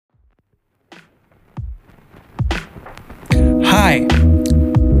Hi.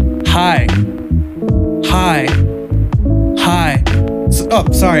 Hi. Hi. Hi.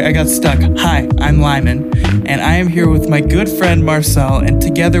 Sorry, I got stuck. Hi, I'm Lyman, and I am here with my good friend Marcel, and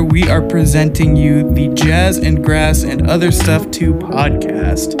together we are presenting you the Jazz and Grass and Other Stuff 2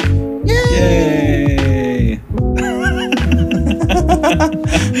 podcast. Yay!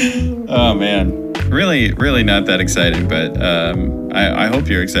 Oh, man. Really not that exciting, but I hope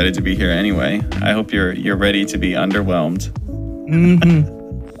you're excited to be here anyway. I hope you're ready to be underwhelmed.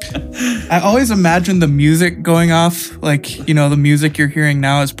 Mm-hmm. I always imagine the music going off, like, you know, the music you're hearing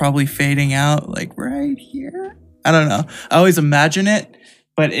now is probably fading out, like right here. I don't know. I always imagine it,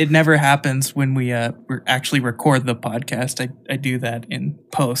 but it never happens when we actually record the podcast. I do that in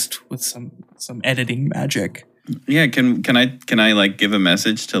post with some editing magic. Yeah, can I like give a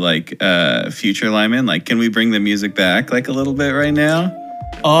message to like future Lyman? Like, can we bring the music back like a little bit right now?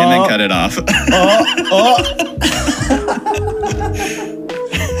 And then cut it off.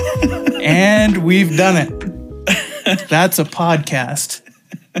 And we've done it. That's a podcast.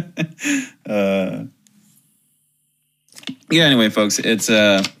 Yeah, anyway, folks, it's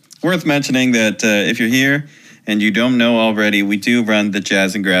worth mentioning that if you're here and you don't know already, we do run the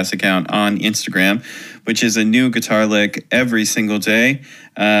Jazz and Grass account on Instagram, which is a new guitar lick every single day.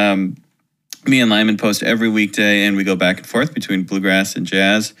 Me and Lyman post every weekday, and we go back and forth between bluegrass and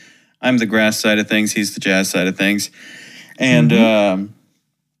jazz. I'm the grass side of things. He's the jazz side of things. And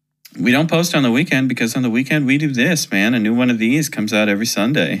we don't post on the weekend because on the weekend we do this, man. A new one of these comes out every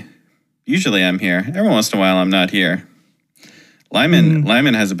Sunday. Usually I'm here. Every once in a while I'm not here.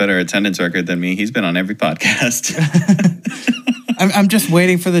 Lyman has a better attendance record than me. He's been on every podcast. I'm just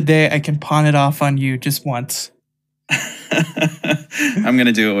waiting for the day I can pawn it off on you just once. I'm going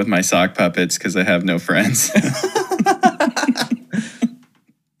to do it with my sock puppets because I have no friends.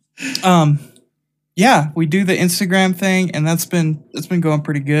 Yeah, we do the Instagram thing, and that's been going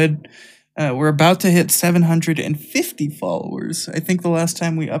pretty good. We're about to hit 750 followers. I think the last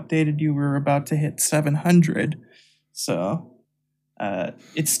time we updated you, we were about to hit 700. So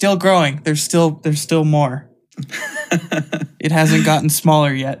it's still growing. There's still more. It hasn't gotten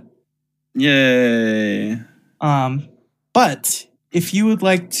smaller yet. Yay. But if you would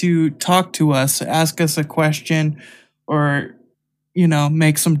like to talk to us, ask us a question, or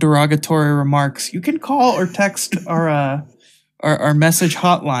make some derogatory remarks, you can call or text our message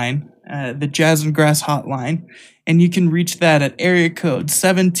hotline, the Jazz and Grass hotline, and you can reach that at area code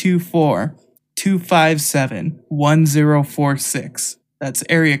 724-257-1046. That's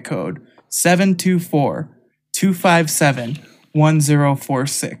area code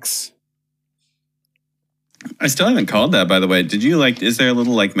 724-257-1046. I still haven't called that, by the way. Did you is there a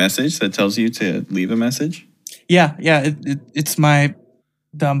little message that tells you to leave a message? Yeah, it's my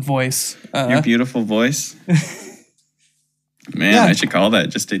dumb voice. Your beautiful voice. Man, yeah. I should call that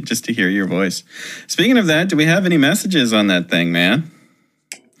just to hear your voice. Speaking of that, do we have any messages on that thing, man?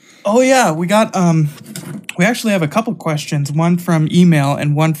 Oh yeah, we got we actually have a couple questions. One from email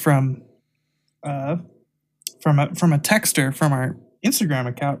and one from a texter from our Instagram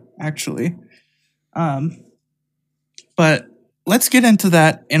account, actually. But let's get into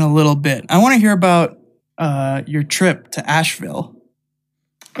that in a little bit. I want to hear about your trip to Asheville.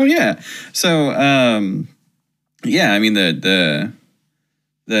 Oh yeah. So yeah, I mean the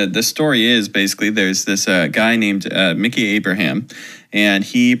story is basically there's this guy named Mickey Abraham, and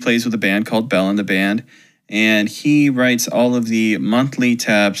he plays with a band called Bell and the Band, and he writes all of the monthly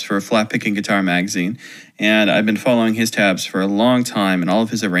tabs for Flat Picking Guitar magazine. And I've been following his tabs for a long time and all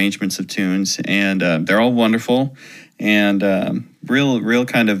of his arrangements of tunes, and they're all wonderful and real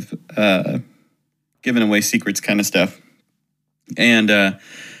kind of giving away secrets kind of stuff. And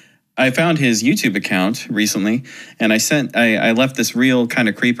I found his YouTube account recently, and I left this real kind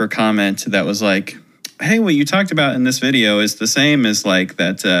of creeper comment that was like, hey, what you talked about in this video is the same as like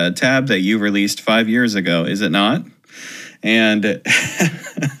that tab that you released 5 years ago, is it not? And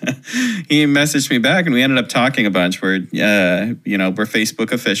he messaged me back, and we ended up talking a bunch. We're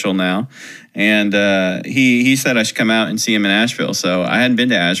Facebook official now, and he said I should come out and see him in Asheville. So I hadn't been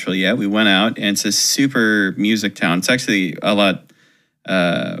to Asheville yet. We went out, and it's a super music town. It's actually a lot.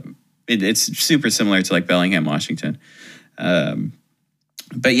 It's super similar to like Bellingham, Washington.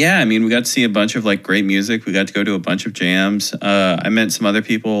 But yeah, I mean, we got to see a bunch of like great music. We got to go to a bunch of jams. I met some other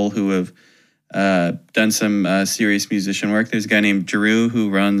people who have done some serious musician work. There's a guy named Drew who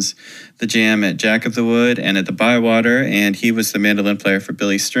runs the jam at Jack of the Wood and at the Bywater, and he was the mandolin player for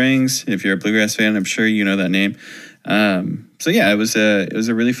Billy Strings. If you're a bluegrass fan, I'm sure you know that name. So yeah, it was a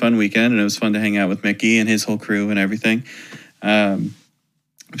really fun weekend, and it was fun to hang out with Mickey and his whole crew and everything.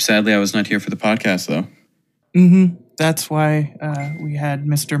 Sadly, I was not here for the podcast though. Mm-hmm. That's why we had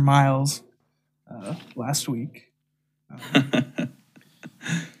Mr. Miles last week.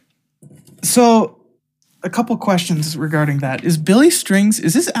 So, a couple questions regarding that. Is Billy Strings,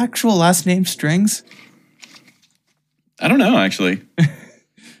 is his actual last name Strings? I don't know, actually.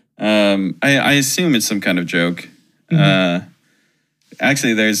 I assume it's some kind of joke. Mm-hmm.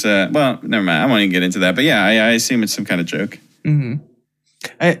 Actually, there's well, never mind. I won't even get into that. But yeah, I assume it's some kind of joke. Mm-hmm.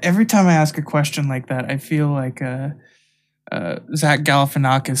 Every time I ask a question like that, I feel like Zach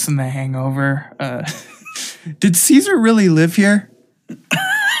Galifianakis in The Hangover. Did Caesar really live here?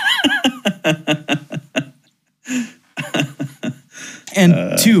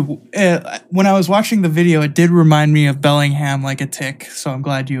 And two, when I was watching the video, it did remind me of Bellingham like a tick. So I'm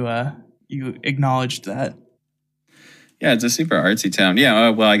glad you acknowledged that. Yeah, it's a super artsy town. Yeah,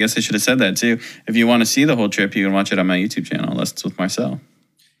 well, I guess I should have said that too. If you want to see the whole trip, you can watch it on my YouTube channel, Lessons with Marcel.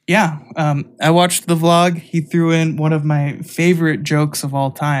 Yeah, I watched the vlog. He threw in one of my favorite jokes of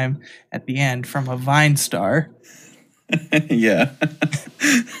all time at the end from a Vine star. Yeah.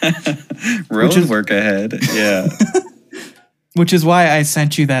 Road work ahead. Yeah. Which is why I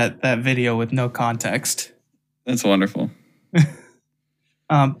sent you that video with no context. That's wonderful.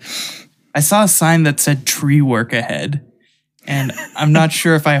 I saw a sign that said tree work ahead, and I'm not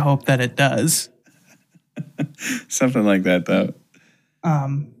sure if I hope that it does. Something like that, though.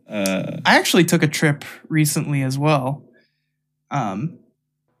 I actually took a trip recently as well. Where'd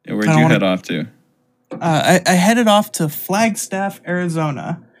you head off to? I headed off to Flagstaff,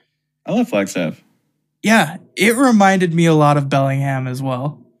 Arizona. I love Flagstaff. Yeah, it reminded me a lot of Bellingham as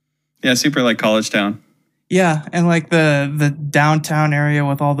well. Yeah, super like college town. Yeah, and like the downtown area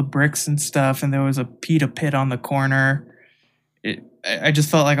with all the bricks and stuff, and there was a pita pit on the corner. I just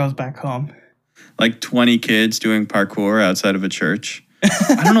felt like I was back home. Like 20 kids doing parkour outside of a church.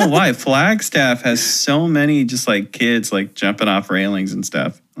 I don't know why. Flagstaff has so many just like kids like jumping off railings and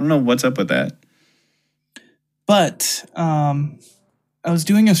stuff. I don't know what's up with that. But I was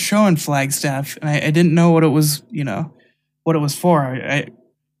doing a show in Flagstaff, and I didn't know what it was, what it was for.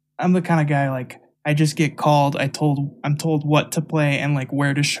 I'm the kind of guy, like, I just get called. I'm told what to play and like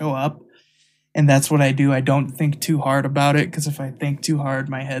where to show up. And that's what I do. I don't think too hard about it, because if I think too hard,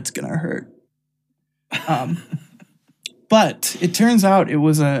 my head's going to hurt. But it turns out it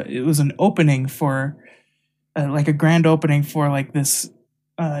was an opening for like a grand opening for like this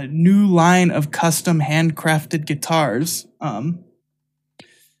new line of custom handcrafted guitars.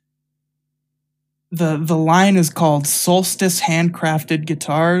 The line is called Solstice Handcrafted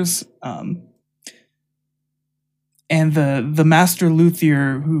Guitars. And the master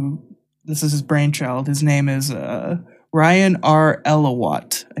luthier, who this is his brainchild, his name is Ryan R.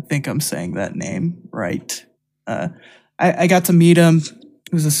 Elawat. I think I'm saying that name right. I got to meet him.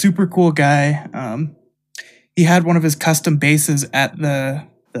 He was a super cool guy. He had one of his custom basses at the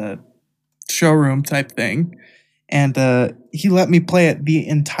showroom type thing, and he let me play it the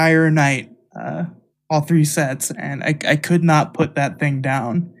entire night, all 3 sets, and I could not put that thing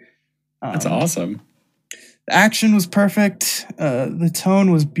down. That's awesome. The action was perfect. The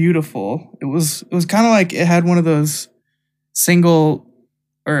tone was beautiful. It was kind of like it had one of those single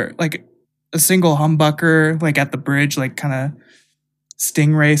humbucker, like at the bridge, like kind of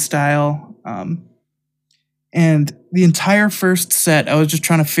Stingray style. And the entire first set, I was just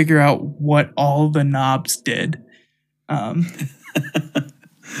trying to figure out what all the knobs did.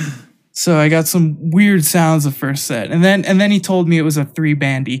 So I got some weird sounds the first set, and then he told me it was a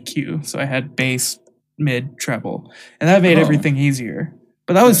 3-band EQ. So I had bass, mid, treble, and that made everything easier.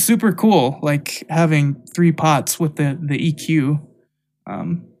 But that was super cool, like having 3 pots with the EQ,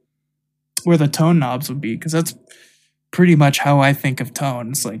 where the tone knobs would be, because that's pretty much how I think of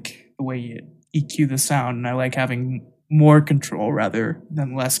tones, like the way you EQ the sound, and I like having more control rather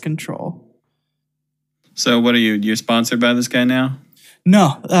than less control. So what are you're sponsored by this guy now?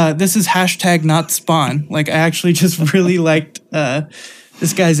 No, this is #NotSpawn. Like, I actually just really liked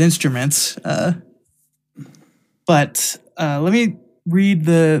this guy's instruments. But let me read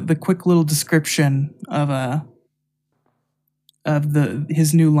the quick little description of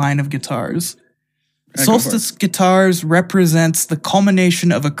his new line of guitars. Solstice Guitars represents the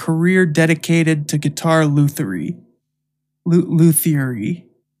culmination of a career dedicated to guitar luthiery. That's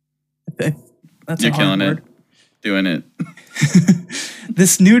You're a hard killing word. it. Doing it.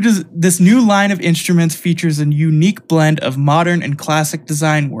 This new line of instruments features a unique blend of modern and classic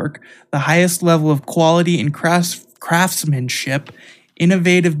design work, the highest level of quality and craftsmanship,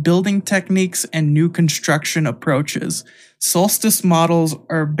 innovative building techniques, and new construction approaches. Solstice models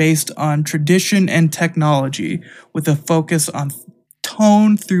are based on tradition and technology, with a focus on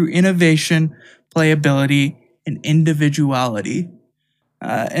tone through innovation, playability, and individuality.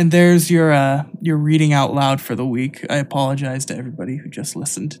 And there's your reading out loud for the week. I apologize to everybody who just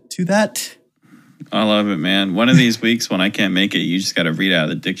listened to that. I love it, man. One of these weeks when I can't make it, you just got to read out of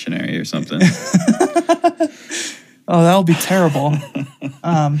the dictionary or something. Oh, that'll be terrible.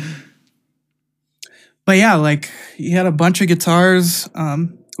 But yeah, like he had a bunch of guitars.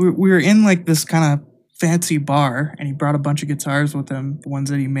 We were in like this kind of fancy bar, and he brought a bunch of guitars with him, the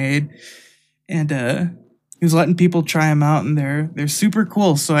ones that he made, and he was letting people try them out, and they're super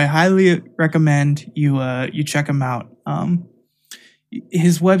cool. So I highly recommend you check them out.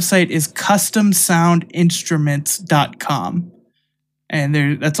 His website is customsoundinstruments.com,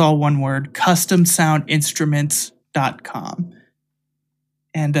 and that's all one word, customsoundinstruments.com.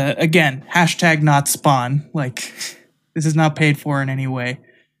 And again, hashtag not spawn. Like, this is not paid for in any way.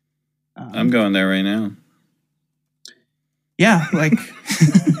 I'm going there right now. Yeah, like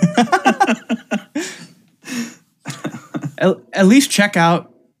at least check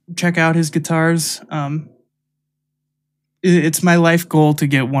out his guitars. It's my life goal to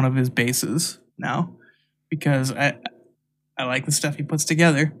get one of his basses now because I like the stuff he puts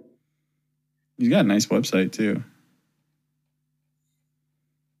together. He's got a nice website too.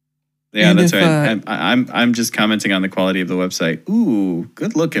 Yeah, that's right. I'm just commenting on the quality of the website. Ooh,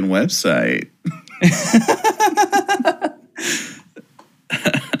 good looking website.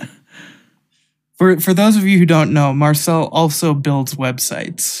 For those of you who don't know, Marcel also builds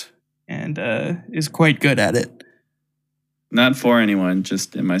websites and is quite good at it. Not for anyone,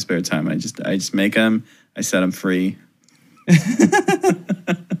 just in my spare time. I just make them. I set them free.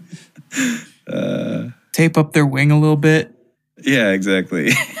 Tape up their wing a little bit. Yeah, exactly.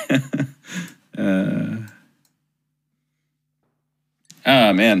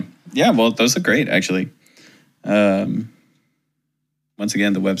 Oh, man. Yeah, well, those are great, actually. Once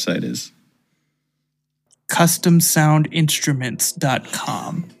again, the website is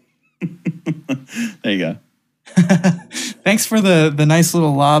customsoundinstruments.com. There you go. Thanks for the nice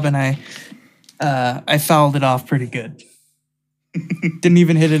little lob, and I fouled it off pretty good. Didn't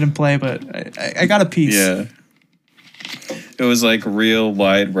even hit it in play, but I got a piece. Yeah. It was like real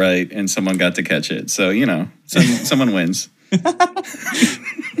wide right, and someone got to catch it. So, someone wins.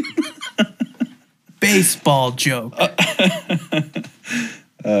 Baseball joke.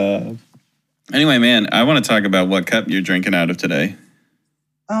 Anyway, man, I want to talk about what cup you're drinking out of today.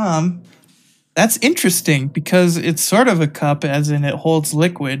 That's interesting because it's sort of a cup, as in it holds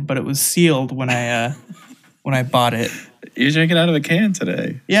liquid, but it was sealed when I bought it. You're drinking out of a can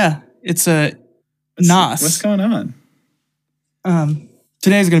today. Yeah, it's a NOS. What's going on?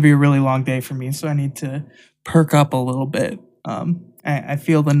 Today's going to be a really long day for me, so I need to perk up a little bit. I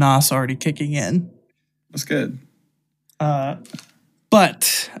feel the NOS already kicking in. That's good.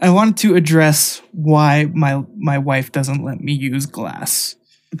 But I wanted to address why my wife doesn't let me use glass.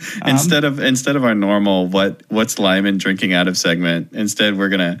 Instead of our normal what's Lyman drinking out of segment, instead we're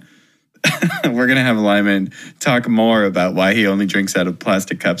gonna have Lyman talk more about why he only drinks out of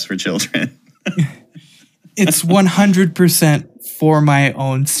plastic cups for children. It's 100% for my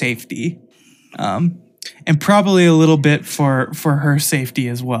own safety, and probably a little bit for her safety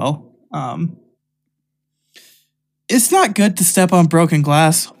as well. It's not good to step on broken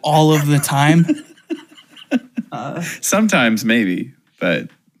glass all of the time. Sometimes maybe, but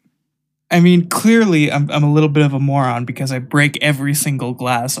I mean, clearly I'm a little bit of a moron because I break every single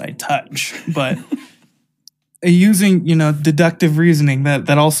glass I touch. But using, deductive reasoning,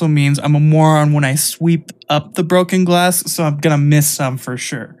 that also means I'm a moron when I sweep up the broken glass, so I'm going to miss some for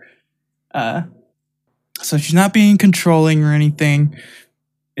sure. So she's not being controlling or anything.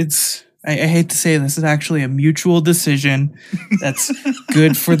 I hate to say this, is actually a mutual decision that's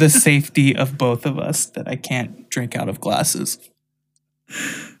good for the safety of both of us, that I can't drink out of glasses.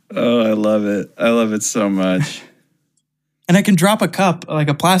 Oh, I love it. I love it so much. And I can drop a cup, like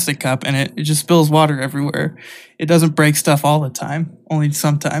a plastic cup, and it just spills water everywhere. It doesn't break stuff all the time, only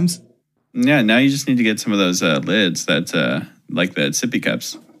sometimes. Yeah, now you just need to get some of those lids that, like the sippy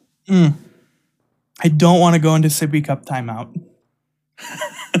cups. I don't want to go into sippy cup timeout.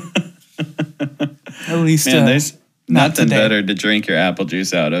 At least, man, there's nothing today. better to drink your apple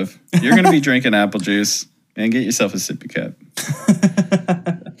juice out of. You're going to be drinking apple juice, and get yourself a sippy cup.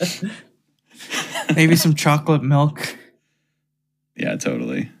 Maybe some chocolate milk. Yeah,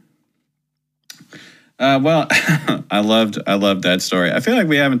 totally. Well, I loved that story. I feel like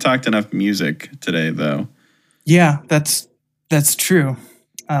we haven't talked enough music today, though. Yeah, that's true.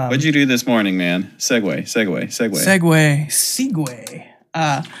 What'd you do this morning, man? Segue.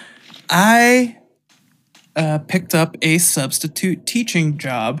 I picked up a substitute teaching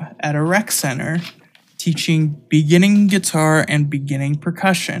job at a rec center teaching beginning guitar and beginning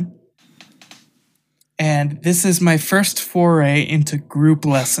percussion. And this is my first foray into group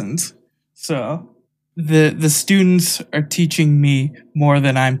lessons. So the students are teaching me more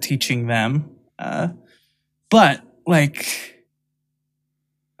than I'm teaching them. But like,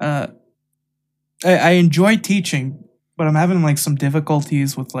 I enjoy teaching, but I'm having like some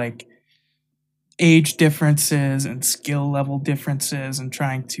difficulties with like age differences and skill level differences and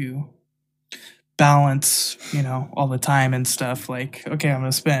trying to balance, all the time and stuff. Like, okay, I'm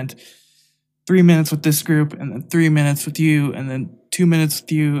going to spend 3 minutes with this group and then 3 minutes with you and then 2 minutes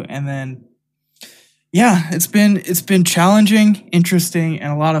with you. And then, yeah, it's been challenging, interesting,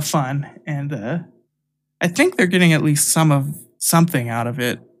 and a lot of fun. And, I think they're getting at least something out of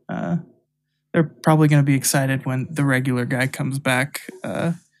it. They're probably going to be excited when the regular guy comes back,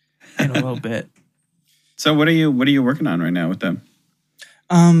 in a little bit. So what are you working on right now with them?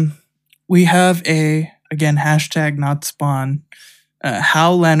 We have again, hashtag not spawn,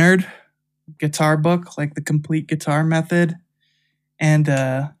 Hal Leonard guitar book, like the complete guitar method. And,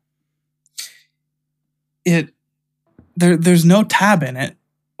 there's no tab in it,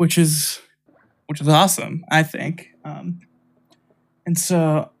 which is awesome, I think. And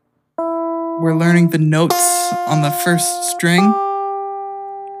so we're learning the notes on the first string,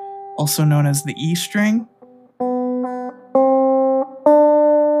 also known as the E string.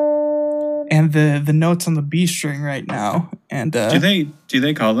 And the notes on the B string right now. And do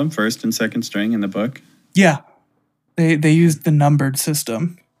they call them first and second string in the book? Yeah. They use the numbered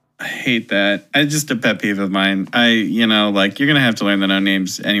system. I hate that. It's just a pet peeve of mine. You're gonna have to learn the note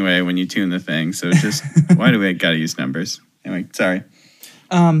names anyway when you tune the thing. So just why do we gotta use numbers? Anyway, sorry.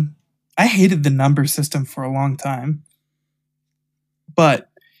 I hated the number system for a long time, but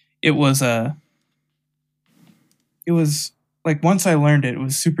it was like once I learned it, it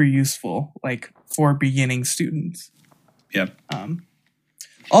was super useful, like for beginning students. Yep.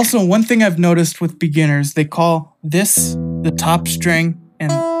 Also, one thing I've noticed with beginners, they call this the top string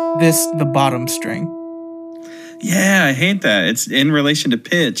and this the bottom string. Yeah, I hate that. It's in relation to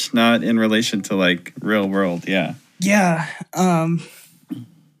pitch, not in relation to like real world. Yeah. Yeah.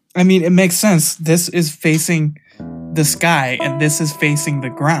 I mean, it makes sense. This is facing the sky and this is facing the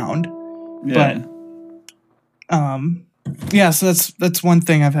ground. Yeah. But yeah, so that's one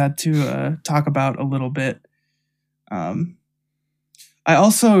thing I've had to talk about a little bit. I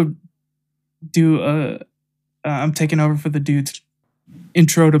also do I'm taking over for the dude's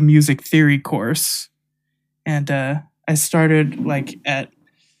intro to music theory course, and I started like at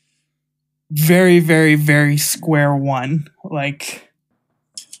very, very, very square one, like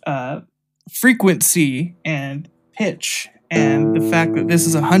frequency and pitch, and the fact that this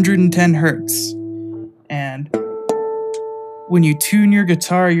is 110 hertz, and when you tune your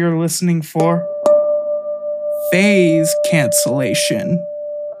guitar, you're listening for phase cancellation.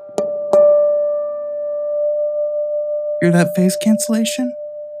 Hear that phase cancellation?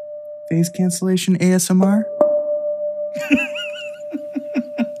 Phase cancellation ASMR?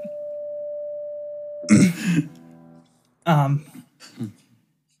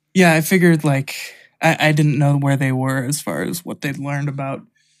 Yeah, I figured like I didn't know where they were as far as what they'd learned about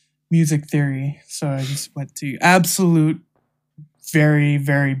music theory, so I just went to absolute very,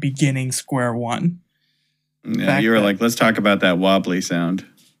 very beginning square one. Yeah, you were like, let's talk about that wobbly sound.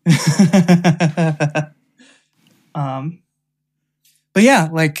 But yeah,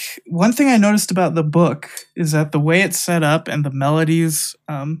 like one thing I noticed about the book is that the way it's set up and the melodies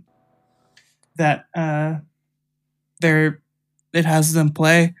that it has them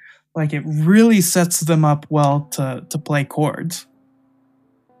play, like it really sets them up well to play chords.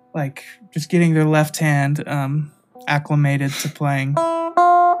 Like just getting their left hand acclimated to playing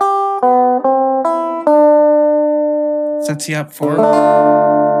sets you up for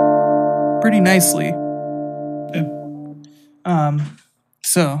pretty nicely. Yeah.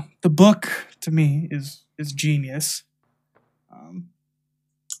 So the book to me is genius.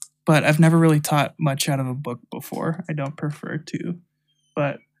 But I've never really taught much out of a book before. I don't prefer to,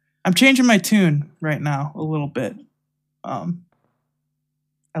 but I'm changing my tune right now a little bit. I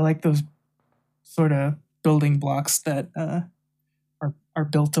like those sort of building blocks that are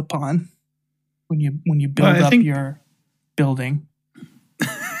built upon when you build up your building.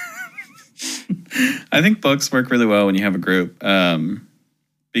 I think books work really well when you have a group,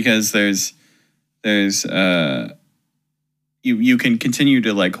 because there's you can continue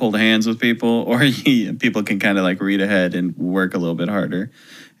to like hold hands with people, or people can kind of like read ahead and work a little bit harder.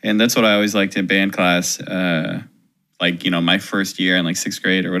 And that's what I always liked in band class. Like, my first year in like 6th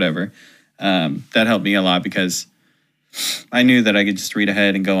grade or whatever, that helped me a lot because I knew that I could just read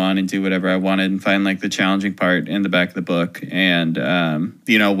ahead and go on and do whatever I wanted and find like the challenging part in the back of the book. And,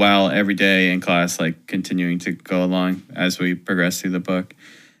 while every day in class, like continuing to go along as we progress through the book.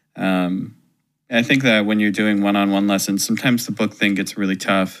 I think that when you're doing one-on-one lessons, sometimes the book thing gets really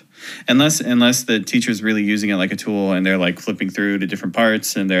tough. Unless the teacher's really using it like a tool and they're like flipping through to different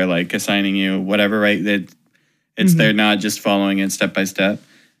parts and they're like assigning you whatever, right? They're not just following it step by step.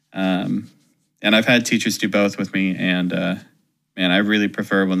 And I've had teachers do both with me, and I really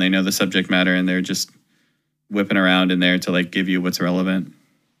prefer when they know the subject matter and they're just whipping around in there to like give you what's relevant.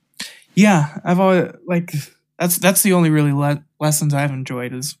 Yeah, I've always that's the only really lessons I've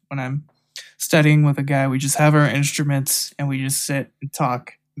enjoyed is when I'm studying with a guy. We just have our instruments and we just sit and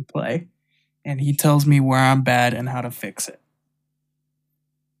talk and play, and he tells me where I'm bad and how to fix it.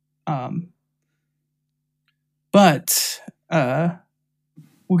 But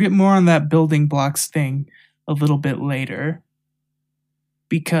we'll get more on that building blocks thing a little bit later,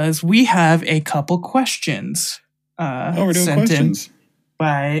 because we have a couple questions we're doing sent questions in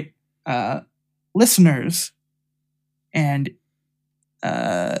by listeners and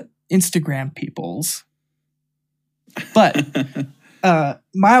Instagram peoples. But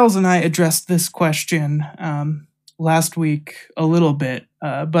Miles and I addressed this question last week a little bit,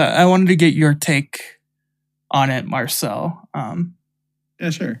 but I wanted to get your take on it, Marcel. Yeah,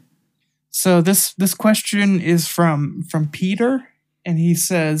 sure. So this question is from Peter, and he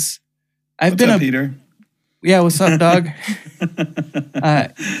says, What's up, Peter? Yeah, what's up, dog?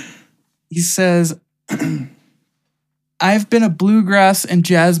 He says, I've been a bluegrass and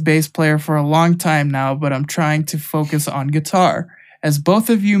jazz bass player for a long time now, but I'm trying to focus on guitar. As both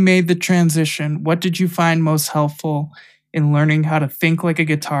of you made the transition, what did you find most helpful in learning how to think like a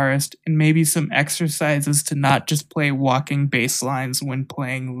guitarist, and maybe some exercises to not just play walking bass lines when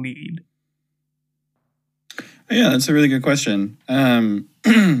playing lead? Yeah, that's a really good question. I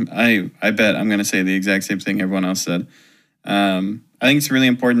bet I'm going to say the exact same thing everyone else said. I think it's really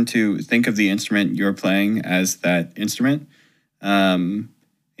important to think of the instrument you're playing as that instrument. And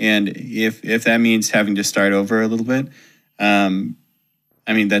if that means having to start over a little bit,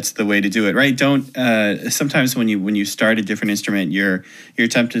 that's the way to do it, right? Sometimes when you start a different instrument, you're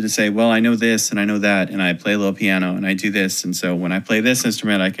tempted to say, well, I know this and I know that, and I play a little piano and I do this. And so when I play this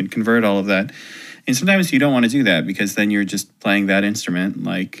instrument, I can convert all of that. And sometimes you don't want to do that, because then you're just playing that instrument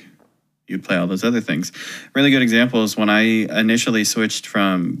like you play all those other things. Really good example is when I initially switched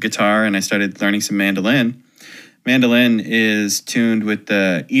from guitar and I started learning some mandolin. Mandolin is tuned with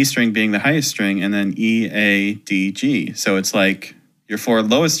the E string being the highest string and then E, A, D, G. So it's like your four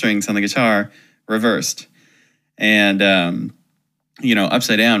lowest strings on the guitar reversed and,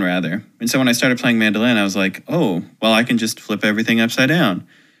 upside down rather. And so when I started playing mandolin, I was like, oh, well, I can just flip everything upside down.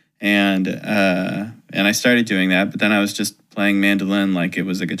 And I started doing that, but then I was just playing mandolin like it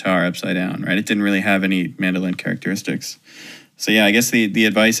was a guitar upside down, right? It didn't really have any mandolin characteristics. So yeah, I guess the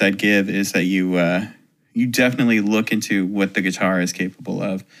advice I'd give is that you definitely look into what the guitar is capable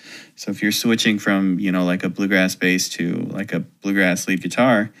of. So if you're switching from, like a bluegrass bass to like a bluegrass lead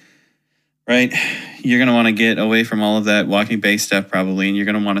guitar, right? You're going to want to get away from all of that walking bass stuff probably, and you're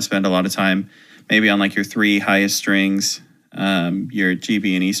going to want to spend a lot of time maybe on like your three highest strings, your G,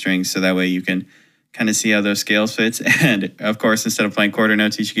 B, and E strings, so that way you can kind of see how those scales fit. And of course, instead of playing quarter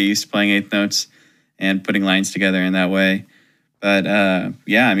notes, you should get used to playing eighth notes and putting lines together in that way. But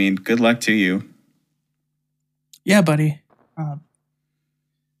good luck to you. Yeah, buddy.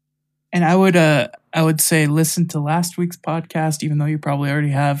 And I would say listen to last week's podcast, even though you probably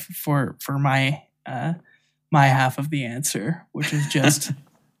already have, for my half of the answer, which is just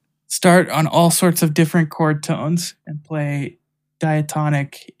start on all sorts of different chord tones and play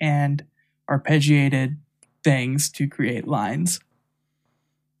diatonic and arpeggiated things to create lines.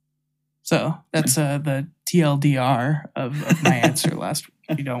 So that's the TLDR of my answer last week,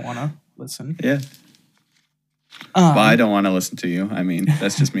 if you don't want to listen. Yeah. Well, I don't want to listen to you.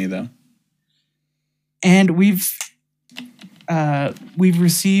 That's just me, though. And we've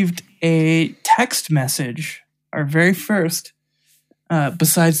received a text message, our very first,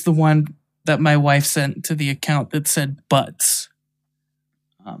 besides the one that my wife sent to the account that said butts.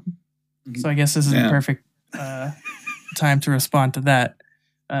 So I guess this is a perfect time to respond to that.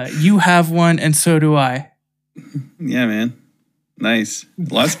 You have one, and so do I. Yeah, man. Nice.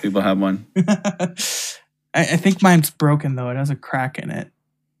 Lots of people have one. I think mine's broken, though. It has a crack in it.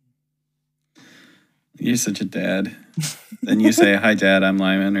 You're such a dad. Then you say, hi, Dad, I'm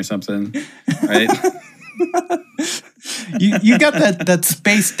Lyman, or something, right? You got that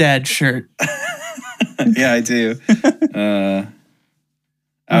Space Dad shirt. Yeah, I do.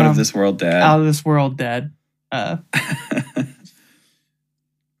 Out of this world, Dad. Out of this world, Dad. Uh,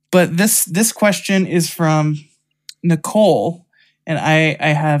 but this question is from Nicole, and I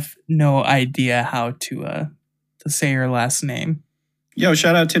have no idea how to say her last name. Yo,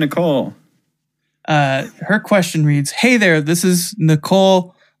 shout out to Nicole. Her question reads, "Hey there, this is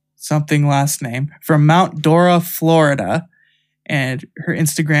Nicole, something last name, from Mount Dora, Florida, and her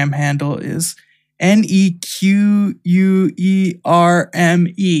Instagram handle is NEQUERME,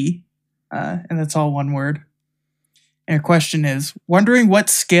 and that's all one word. And her question is, wondering what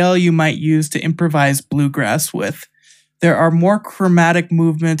scale you might use to improvise bluegrass with. There are more chromatic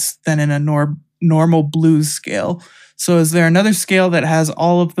movements than in a normal blues scale. So is there another scale that has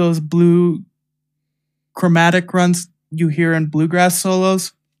all of those blue chromatic runs you hear in bluegrass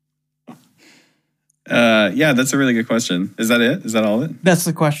solos?" Yeah, that's a really good question. Is that it? Is that all of it? That's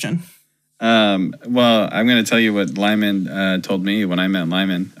the question. Well, I'm going to tell you what Lyman told me when I met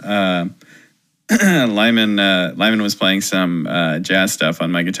Lyman. Lyman was playing some jazz stuff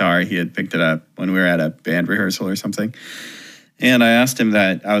on my guitar. He had picked it up when we were at a band rehearsal or something. And I asked him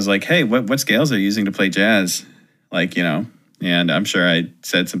that. I was like, hey, what scales are you using to play jazz? Like, you know, and I'm sure I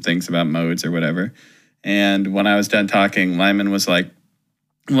said some things about modes or whatever. And when I was done talking, Lyman was like,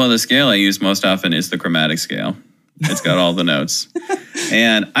 well, the scale I use most often is the chromatic scale. It's got all the notes.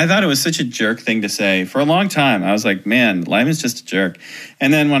 And I thought it was such a jerk thing to say. For a long time, I was like, man, Lyman's just a jerk.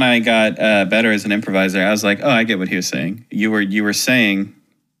 And then when I got better as an improviser, I was like, oh, I get what he was saying. You were saying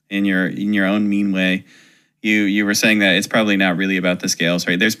in your own mean way, you were saying that it's probably not really about the scales,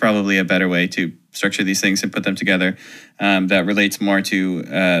 right? There's probably a better way to structure these things and put them together that relates more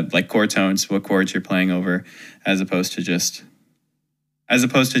to like chord tones, what chords you're playing over, as opposed to just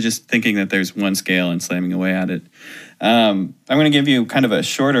thinking that there's one scale and slamming away at it. I'm going to give you kind of a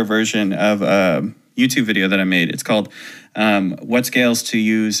shorter version of a YouTube video that I made. It's called What Scales to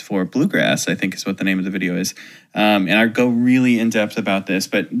Use for Bluegrass, I think is what the name of the video is. And I go really in depth about this,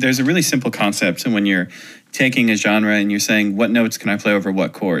 but there's a really simple concept when you're taking a genre and you're saying, what notes can I play over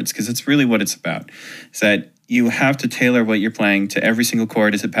what chords? Because it's really what it's about. Is that you have to tailor what you're playing to every single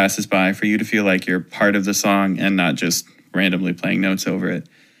chord as it passes by for you to feel like you're part of the song and not just randomly playing notes over it.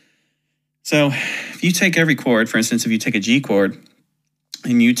 So if you take every chord, for instance, if you take a G chord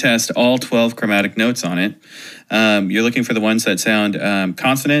and you test all 12 chromatic notes on it, you're looking for the ones that sound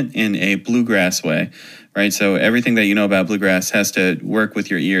consonant in a bluegrass way, right? So everything that you know about bluegrass has to work with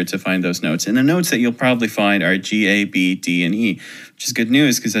your ear to find those notes. And the notes that you'll probably find are G, A, B, D, and E, which is good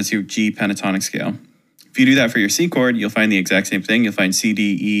news because that's your G pentatonic scale. If you do that for your C chord, you'll find the exact same thing. You'll find C,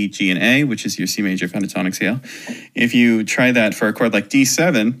 D, E, G, and A, which is your C major pentatonic scale. If you try that for a chord like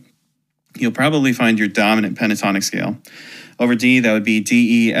D7, you'll probably find your dominant pentatonic scale. Over D, that would be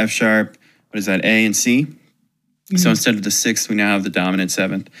D, E, F sharp, what is that, A, and C. Mm-hmm. So instead of the sixth, we now have the dominant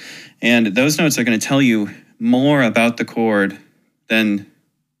seventh. And those notes are going to tell you more about the chord than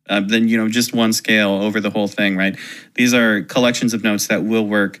just one scale over the whole thing, right? These are collections of notes that will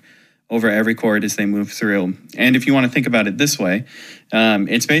work over every chord as they move through. And if you want to think about it this way,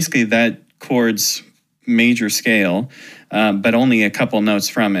 it's basically that chord's major scale, but only a couple notes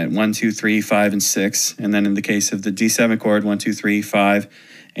from it, 1, 2, 3, 5, and 6. And then in the case of the D7 chord, 1, 2, 3, 5,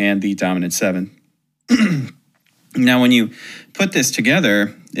 and the dominant 7. Now, when you put this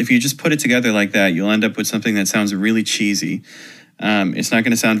together, if you just put it together like that, you'll end up with something that sounds really cheesy. It's not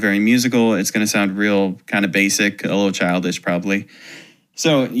going to sound very musical. It's going to sound real kind of basic, a little childish probably.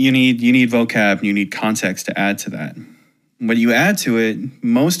 So you need vocab, you need context to add to that. What you add to it,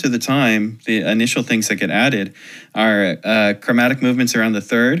 most of the time, the initial things that get added are chromatic movements around the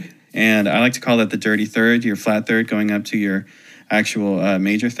third, and I like to call that the dirty third, your flat third going up to your actual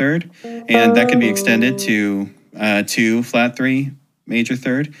major third, and that can be extended to 2 flat 3 major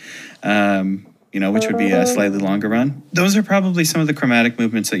third, which would be a slightly longer run. Those are probably some of the chromatic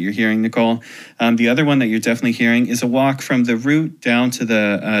movements that you're hearing, Nicole. The other one that you're definitely hearing is a walk from the root down to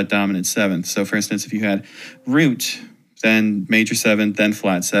the dominant seventh. So for instance, if you had root, then major 7th, then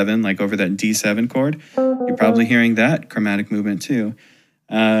flat 7, like over that D7 chord, you're probably hearing that chromatic movement too.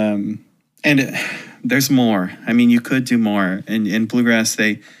 And there's more. I mean, you could do more. And in bluegrass,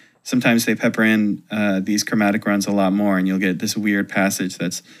 sometimes they pepper in these chromatic runs a lot more, and you'll get this weird passage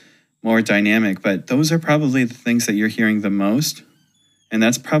that's more dynamic. But those are probably the things that you're hearing the most. And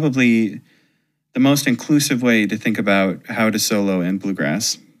that's probably the most inclusive way to think about how to solo in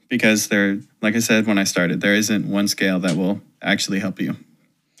bluegrass. Because like I said when I started, there isn't one scale that will actually help you.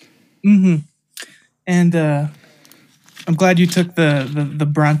 Mm-hmm. And I'm glad you took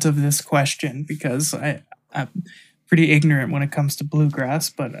the brunt of this question, because I'm pretty ignorant when it comes to bluegrass,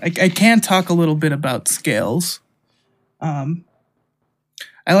 but I can talk a little bit about scales. I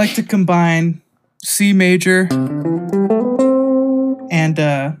like to combine C major,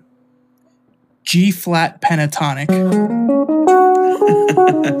 and G flat pentatonic.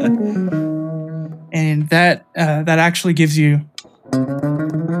 And that actually gives you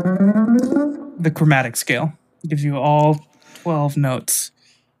the chromatic scale. It gives you all 12 notes.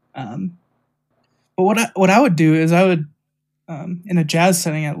 But what I would do is I would, in a jazz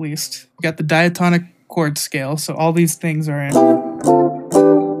setting at least, you got the diatonic chord scale. So all these things are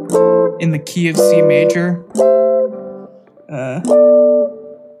in the key of C major,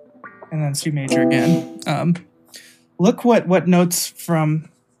 and then C major again. Look what notes from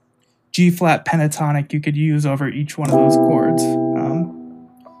G flat pentatonic you could use over each one of those chords.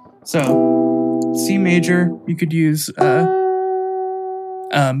 So C major, you could use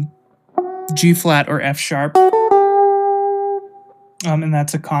G flat or F sharp, and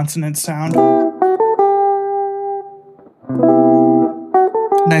that's a consonant sound.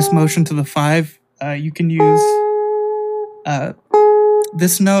 Nice motion to the 5. You can use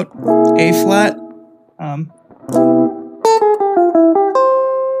this note, A flat,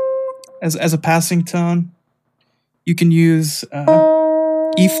 as a passing tone. You can use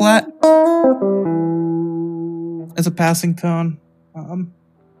E flat as a passing tone.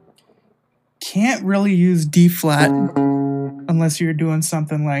 Can't really use D flat unless you're doing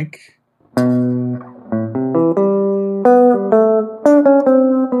something like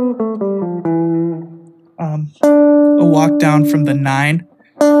a walk down from the 9.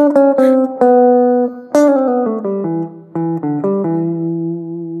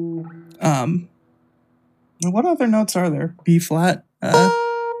 What other notes are there? B flat.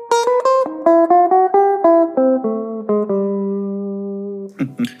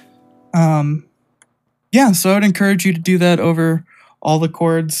 Yeah, so I would encourage you to do that over all the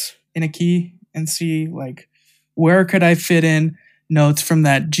chords in a key and see, like, where could I fit in notes from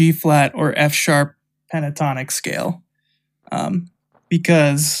that G flat or F sharp pentatonic scale?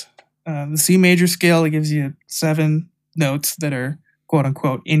 Because the C major scale, it gives you 7 notes that are quote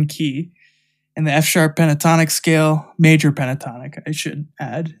unquote in key. And the F sharp pentatonic scale, major pentatonic, I should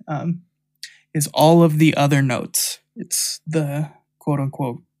add, is all of the other notes. It's the quote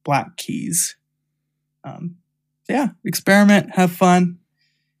unquote black keys. Yeah, experiment, have fun.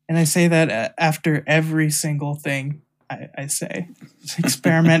 And I say that after every single thing I say.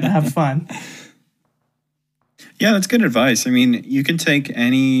 Experiment, have fun. Yeah, that's good advice. I mean, you can take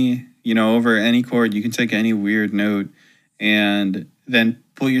any, over any chord, you can take any weird note and then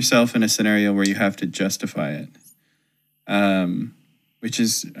put yourself in a scenario where you have to justify it, which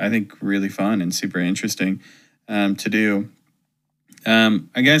is, I think, really fun and super interesting to do.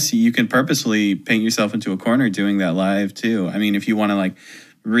 I guess you can purposefully paint yourself into a corner doing that live too. I mean, if you want to like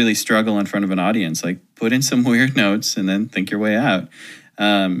really struggle in front of an audience, like put in some weird notes and then think your way out.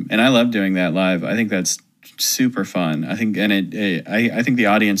 And I love doing that live. I think that's super fun. I think, and I think the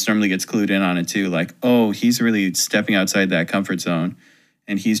audience normally gets clued in on it too. Like, oh, he's really stepping outside that comfort zone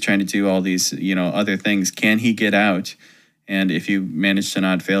and he's trying to do all these, other things. Can he get out? And if you manage to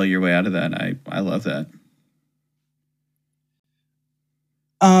not fail your way out of that, I love that.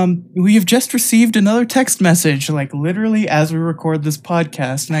 We have just received another text message, like literally as we record this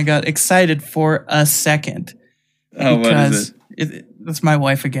podcast, and I got excited for a second. Oh, what is it? That's my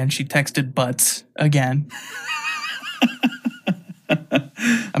wife again. She texted butts again.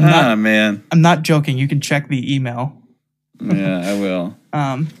 Man. I'm not joking. You can check the email. Yeah, I will.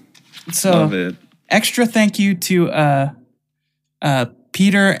 So love it. Extra thank you to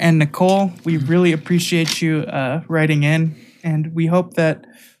Peter and Nicole. We really appreciate you writing in, and we hope that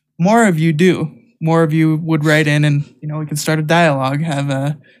more of you do. More of you would write in, and we can start a dialogue,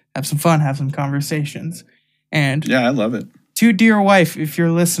 have some fun, have some conversations. And yeah, I love it. To dear wife, if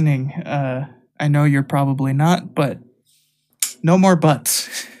you're listening, I know you're probably not, but no more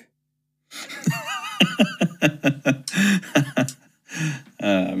butts.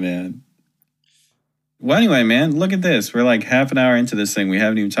 Oh, man. Well, anyway, man, look at this. We're like half an hour into this thing. We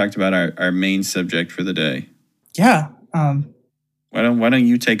haven't even talked about our main subject for the day. Yeah. Why don't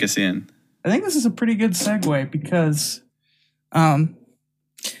you take us in? I think this is a pretty good segue because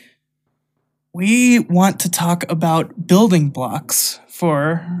we want to talk about building blocks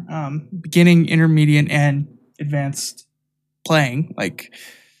for beginning, intermediate, and advanced playing, like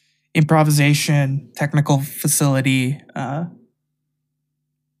improvisation, technical facility,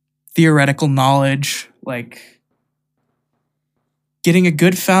 theoretical knowledge, like getting a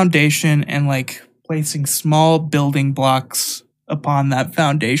good foundation and like placing small building blocks upon that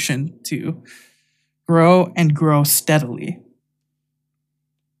foundation to grow and grow steadily.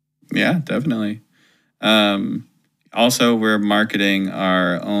 Yeah, definitely. Also, we're marketing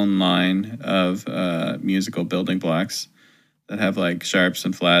our own line of musical building blocks that have like sharps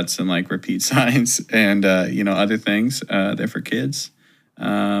and flats and like repeat signs and other things. They're for kids.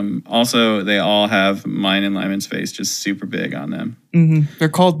 Also, they all have mine and Lyman's face just super big on them. Mm-hmm. They're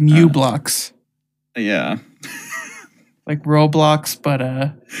called Mew blocks. Yeah. Like Roblox, but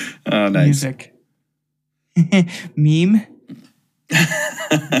oh, nice. Music. Meme?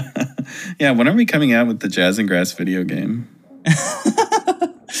 Yeah, when are we coming out with the Jazz and Grass video game?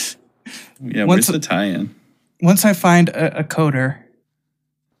 Yeah, where's the tie-in? Once I find a coder.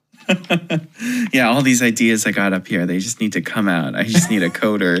 Yeah, all these ideas I got up here, they just need to come out. I just need a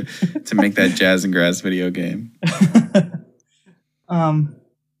coder to make that Jazz and Grass video game.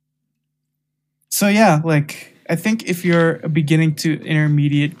 So yeah, like I think if you're a beginning to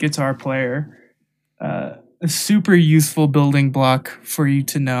intermediate guitar player, a super useful building block for you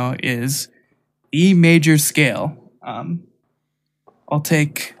to know is E major scale. I'll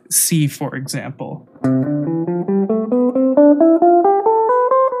take C for example.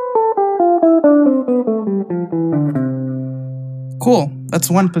 Cool, that's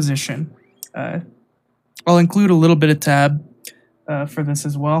one position. I'll include a little bit of tab for this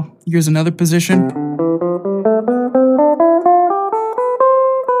as well. Here's another position.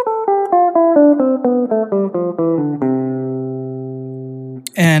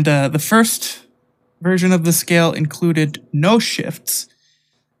 And the first version of the scale included no shifts,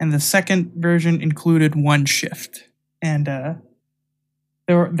 and the second version included one shift. And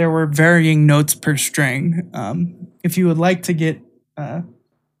there were varying notes per string. If you would like to get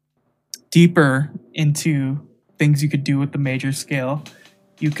deeper into things you could do with the major scale,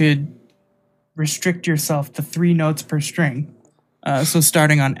 you could restrict yourself to 3 notes per string. So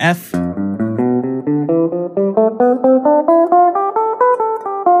starting on F.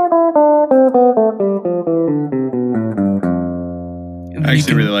 I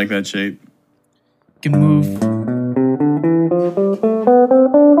actually really like that shape. You can move.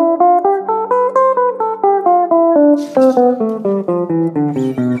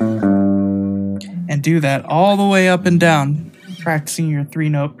 And do that all the way up and down, practicing your 3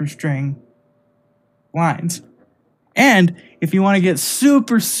 note per string lines. And if you want to get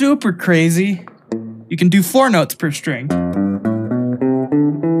super, super crazy, you can do 4 notes per string.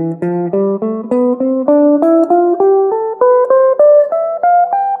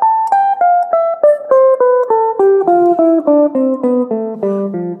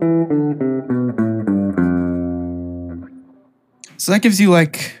 So that gives you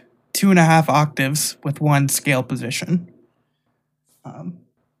like 2.5 octaves with one scale position.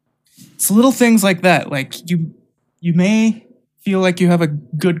 It's little things like that. Like you may feel like you have a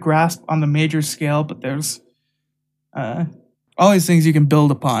good grasp on the major scale, but there's all these things you can build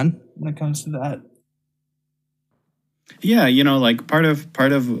upon when it comes to that. Yeah, like part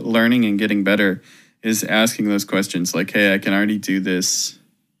of learning and getting better is asking those questions. Like, hey, I can already do this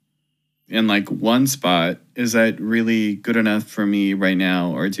in like one spot. Is that really good enough for me right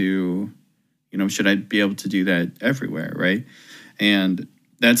now, or should I be able to do that everywhere, right? And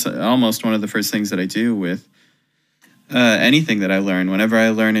that's almost one of the first things that I do with anything that I learn. Whenever I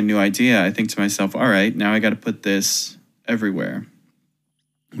learn a new idea, I think to myself, all right, now I got to put this everywhere,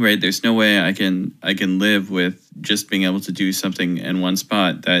 right? There's no way I can live with just being able to do something in one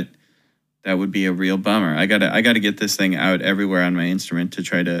spot. That would be a real bummer. I gotta get this thing out everywhere on my instrument to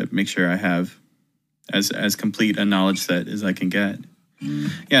try to make sure I have as complete a knowledge set as I can get.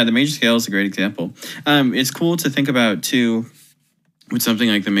 Yeah, the major scale is a great example. It's cool to think about too with something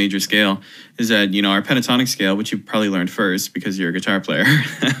like the major scale is that, our pentatonic scale, which you probably learned first because you're a guitar player,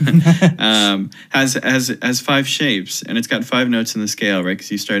 has 5 shapes, and it's got 5 notes in the scale, right?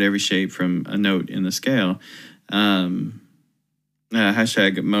 Because you start every shape from a note in the scale.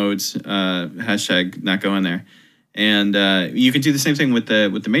 Hashtag modes, hashtag not going there. And you can do the same thing with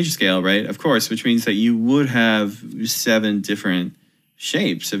the major scale, right? Of course, which means that you would have 7 different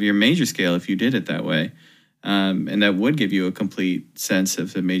shapes of your major scale if you did it that way. And that would give you a complete sense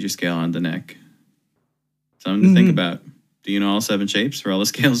of the major scale on the neck. Something to think about. Do you know all 7 shapes for all the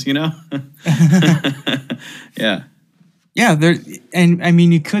scales, Yeah. Yeah, and I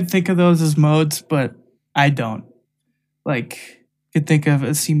mean, you could think of those as modes, but I don't. Like, you could think of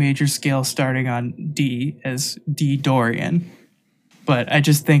a C major scale starting on D as D Dorian, but I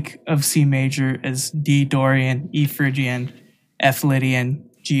just think of C major as D Dorian, E Phrygian, F Lydian,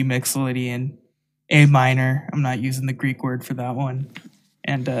 G Mixolydian, A minor, I'm not using the Greek word for that one,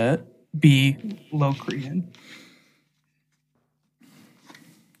 and B Locrian.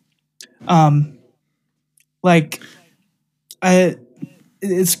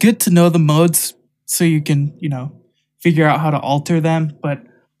 It's good to know the modes so you can, figure out how to alter them. But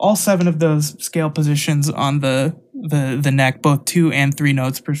all 7 of those scale positions on the neck, both 2 and 3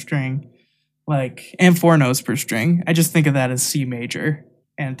 notes per string, and 4 notes per string, I just think of that as C major.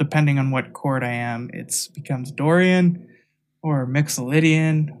 And depending on what chord I am, it becomes Dorian or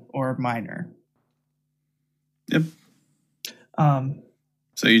Mixolydian or minor. Yep.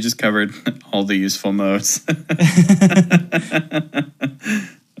 So you just covered all the useful modes.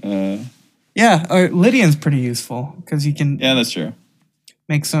 Yeah, or Lydian's pretty useful because you can. Yeah, that's true.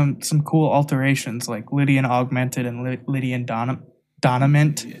 Make some cool alterations like Lydian augmented and Lydian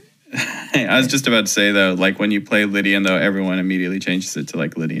dominant. I was just about to say though, like when you play Lydian though, everyone immediately changes it to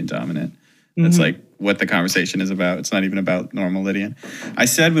like Lydian dominant. That's like what the conversation is about. It's not even about normal Lydian. I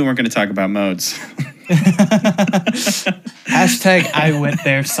said we weren't going to talk about modes. Hashtag I went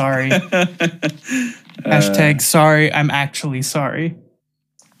there, sorry. Hashtag sorry, I'm actually sorry.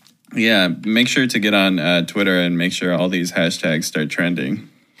 Yeah, make sure to get on Twitter and make sure all these hashtags start trending.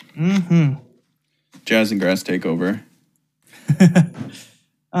 Jazz and Grass takeover.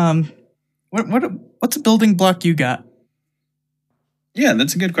 What's a building block you got? Yeah,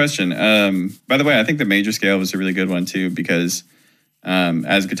 that's a good question. By the way, I think the major scale was a really good one too, because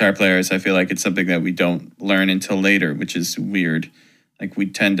as guitar players, I feel like it's something that we don't learn until later, which is weird. Like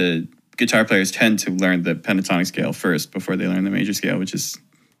guitar players tend to learn the pentatonic scale first before they learn the major scale, which is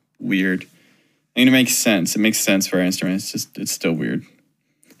weird. I mean, it makes sense. It makes sense for our instrument. It's still weird.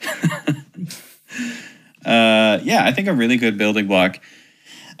 Yeah, I think a really good building block,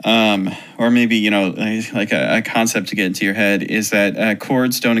 or maybe, like a concept to get into your head is that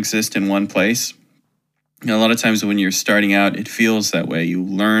chords don't exist in one place. A lot of times when you're starting out, it feels that way. You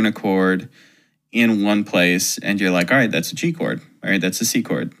learn a chord in one place and you're like, all right, that's a G chord. All right, that's a C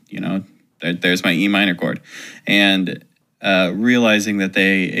chord. There's my E minor chord. And realizing that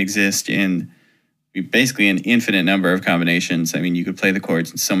they exist in basically an infinite number of combinations. I mean, you could play the chords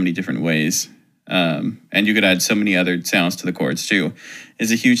in so many different ways. And you could add so many other sounds to the chords too,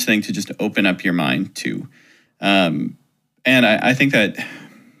 is a huge thing to just open up your mind to. And I think that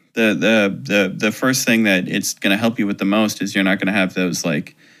the first thing that it's going to help you with the most is you're not going to have those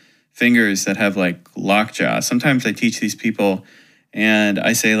like fingers that have like lockjaw. Sometimes I teach these people and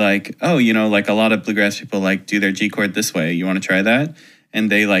I say like, oh, like a lot of bluegrass people like do their G chord this way. You want to try that? And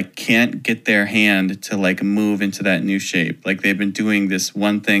they like can't get their hand to like move into that new shape. Like they've been doing this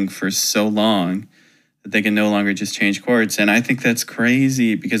one thing for so long that they can no longer just change chords. And I think that's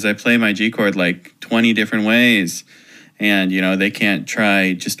crazy because I play my G chord like 20 different ways. And, they can't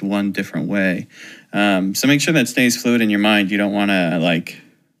try just one different way. So make sure that stays fluid in your mind. You don't want to,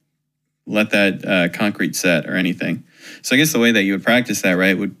 let that concrete set or anything. So I guess the way that you would practice that,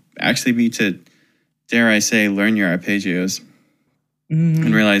 right, would actually be to, dare I say, learn your arpeggios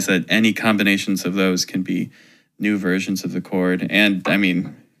and realize that any combinations of those can be new versions of the chord. And, I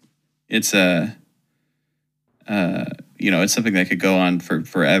mean, it's it's something that could go on for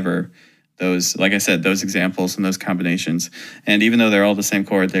forever. Those, like I said, those examples and those combinations. And even though they're all the same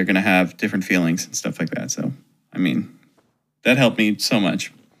chord, they're going to have different feelings and stuff like that. So, I mean, that helped me so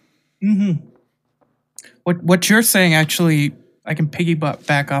much. What you're saying, actually, I can piggyback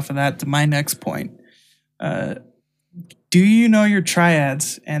back off of that to my next point. Do you know your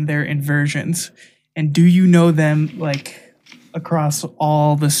triads and their inversions? And do you know them, like, across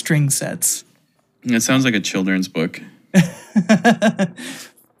all the string sets? It sounds like a children's book.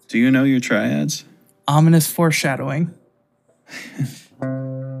 Do you know your triads? Ominous foreshadowing.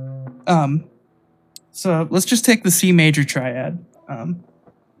 So let's just take the C major triad. I'm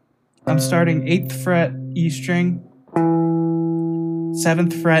starting 8th fret E string,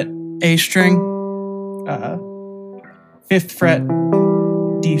 7th fret A string, 5th fret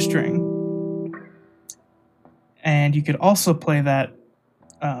D string. And you could also play that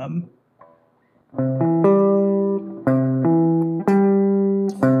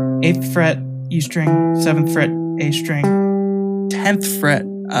 8th fret E string, 7th fret A string, 10th fret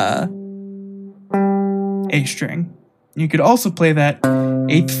A string. You could also play that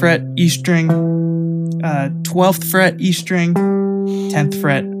 8th fret E string, 12th fret E string, 10th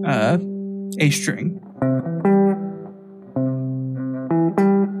fret A string.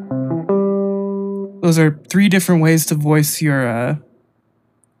 Those are 3 different ways to voice your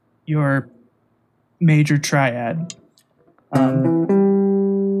major triad.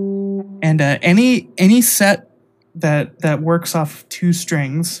 And any set that works off 2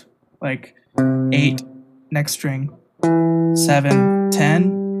 strings, like 8, next string, 7,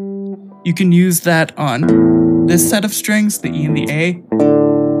 10, you can use that on this set of strings, the E and the A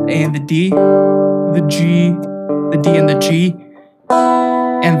and the D, the G, the D and the G,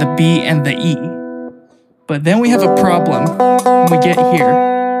 and the B and the E. But then we have a problem when we get here.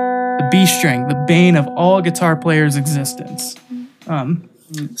 The B string, the bane of all guitar players' existence. So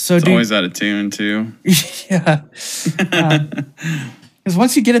It's always out of tune too. Yeah. Because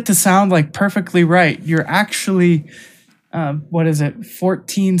once you get it to sound like perfectly right, you're actually,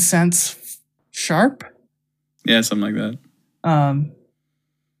 14 cents sharp? Yeah, something like that.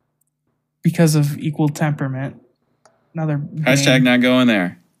 Because of equal temperament. Another Hashtag not going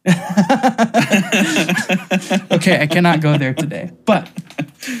there. Okay, I cannot go there today. But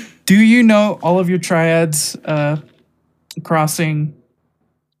do you know all of your triads crossing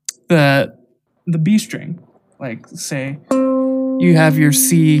the B string? Like, say, you have your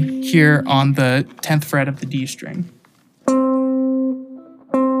C here on the 10th fret of the D string.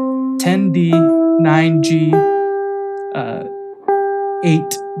 10D, 9G,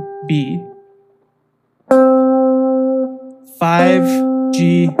 8B.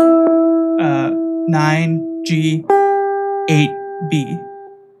 5G, 9G, 8B.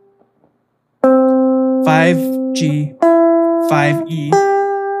 5G, 5E,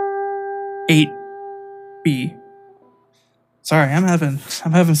 8B. Sorry, I'm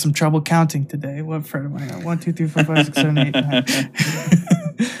having some trouble counting today. What fret am I on? 1, 2, 3, 4, 5, 6, 7, 8,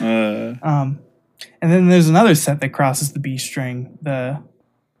 9. And then there's another set that crosses the B string. The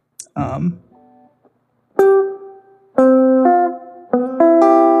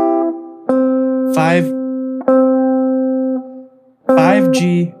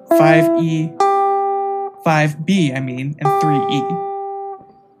 5G, 5E, 5B, and 3E.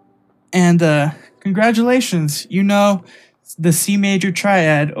 And congratulations, you know the C major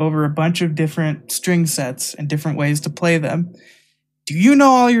triad over a bunch of different string sets and different ways to play them. Do you know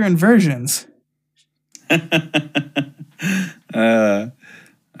all your inversions? Isn't that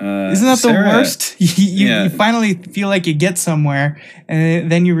Sarah, the worst? You finally feel like you get somewhere,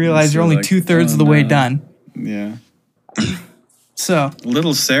 and then you realize you're only like, 2/3 of the way done. Yeah. So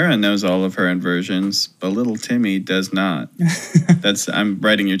little Sarah knows all of her inversions, but little Timmy does not. I'm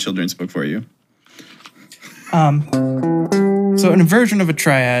writing your children's book for you. So an inversion of a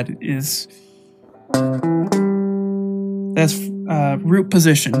triad is that's root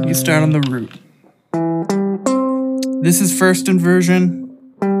position. You start on the root. This is first inversion,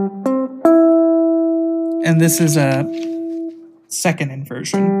 and this is a second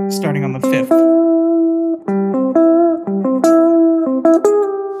inversion, starting on the 5th.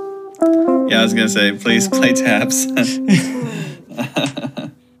 Yeah, I was gonna say, please play taps.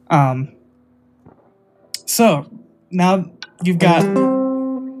 So now you've got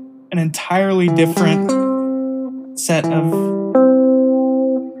an entirely different set of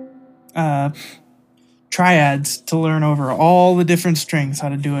triads to learn over all the different strings, how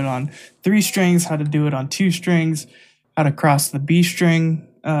to do it on 3 strings, how to do it on 2 strings, how to cross the B string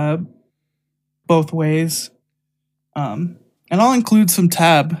both ways. And I'll include some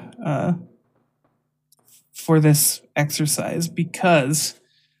tab for this exercise because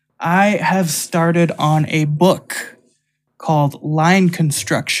I have started on a book called Line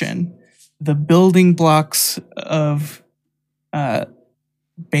Construction, The Building Blocks of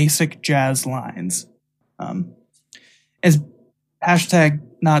Basic Jazz Lines. As hashtag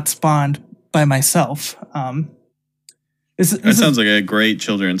not spawned by myself. That sounds like a great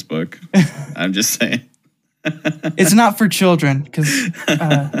children's book. I'm just saying. It's not for children because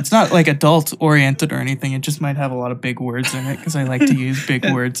it's not like adult oriented or anything. It just might have a lot of big words in it because I like to use big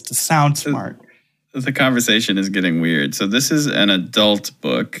words to sound smart. The conversation is getting weird. So this is an adult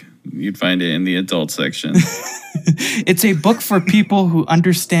book. You'd find it in the adult section. It's a book for people who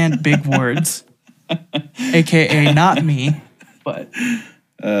understand big words, aka not me. But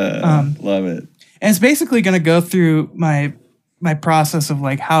love it. And it's basically going to go through my process of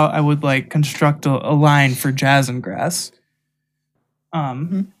like how I would like construct a line for Jazz and Grass.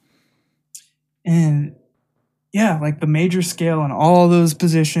 And yeah, like the major scale and all those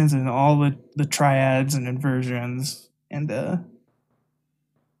positions and all the triads and inversions. And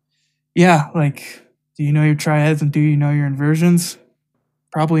yeah, like, do you know your triads and do you know your inversions?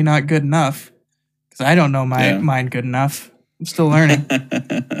 Probably not good enough because I don't know mine good enough. I'm still learning.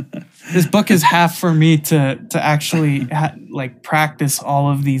 This book is half for me to actually like practice all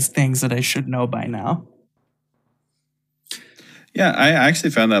of these things that I should know by now. Yeah, I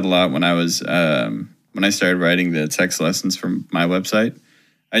actually found that a lot when I was when I started writing the text lessons for my website.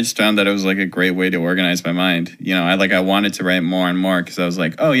 I just found that it was like a great way to organize my mind. You know, I wanted to write more and more because I was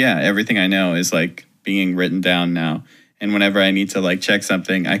like, oh yeah, everything I know is like being written down now. And whenever I need to like check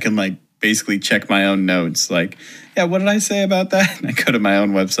something, I can like basically check my own notes. Like, yeah, what did I say about that? And I go to my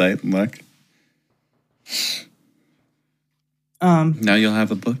own website and look. Now you'll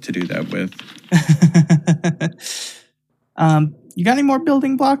have a book to do that with. You got any more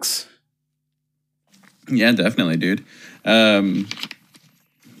building blocks? Yeah, definitely, dude.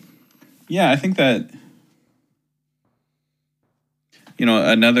 Yeah, I think that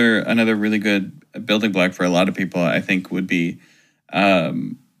another really good building block for a lot of people, I think, would be,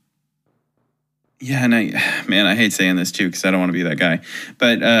 and I hate saying this too because I don't want to be that guy,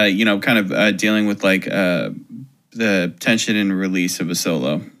 but kind of dealing with like the tension and release of a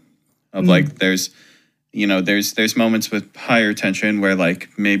solo, of like there's moments with higher tension where like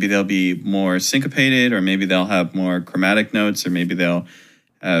maybe they'll be more syncopated, or maybe they'll have more chromatic notes, or maybe they'll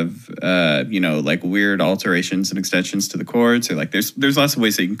have like weird alterations and extensions to the chords, or like there's lots of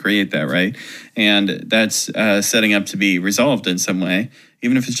ways that you can create that, right? And that's setting up to be resolved in some way,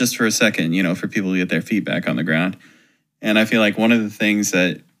 even if it's just for a second, for people to get their feet back on the ground. And I feel like one of the things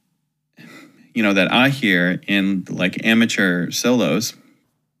that that I hear in like amateur solos,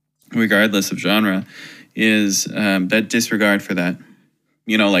 regardless of genre, is that disregard for that.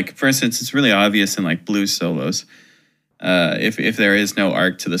 Like for instance, it's really obvious in like blues solos. If there is no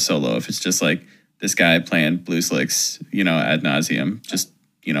arc to the solo, if it's just like this guy playing blues licks, ad nauseum, just,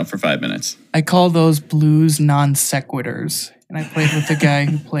 for 5 minutes. I call those blues non sequiturs. And I played with a guy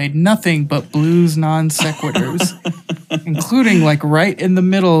who played nothing but blues non sequiturs, including like right in the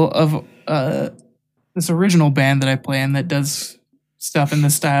middle of this original band that I play in that does stuff in the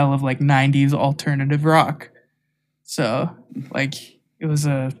style of like 90s alternative rock. So like it was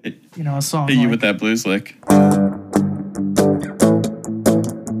a song. Hit you with that blues lick.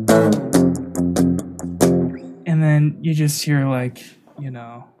 And then you just hear like,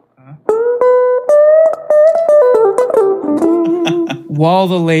 while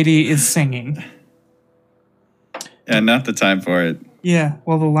the lady is singing. Yeah, not the time for it. Yeah,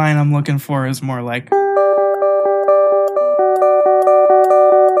 well, the line I'm looking for is more like...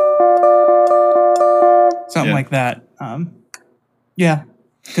 something like that. Yeah,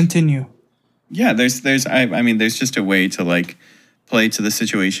 continue. Yeah, there's just a way to like play to the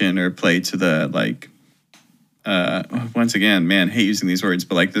situation, or play to the like... once again, man, hate using these words,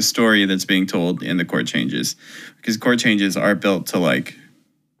 but like the story that's being told in the chord changes, because chord changes are built to like,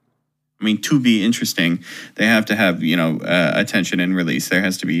 to be interesting, they have to have, attention and release. There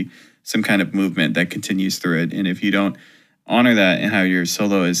has to be some kind of movement that continues through it. And if you don't honor that in how your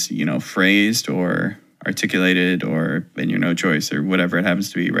solo is, phrased or articulated, or in your no choice, or whatever it happens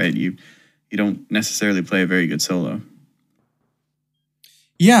to be, right? You don't necessarily play a very good solo.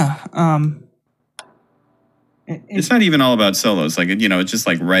 Yeah. It's not even all about solos. Like, it's just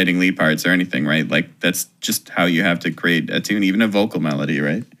like writing lead parts or anything, right? Like that's just how you have to create a tune, even a vocal melody,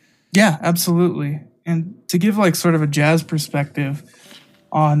 right? Yeah, absolutely. And to give like sort of a jazz perspective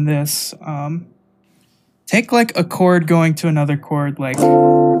on this, take like a chord going to another chord, like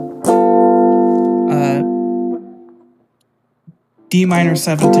D minor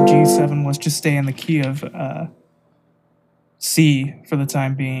 7 to G7. Let's just stay in the key of C for the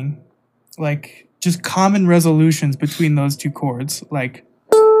time being. Like just common resolutions between those two chords, like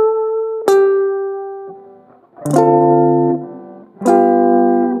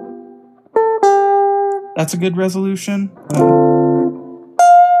that's a good resolution.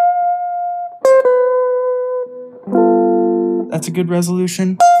 That's a good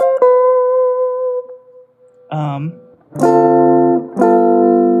resolution.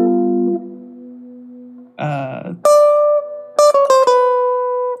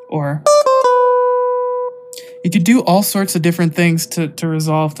 Or you could do all sorts of different things to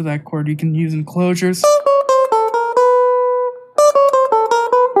resolve to that chord. You can use enclosures.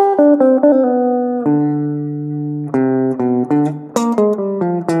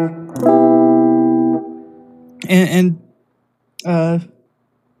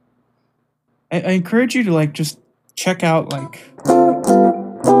 I encourage you to like just check out like a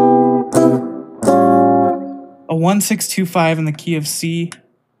 1-6-2-5 in the key of C.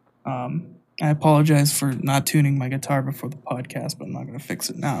 I apologize for not tuning my guitar before the podcast, but I'm not going to fix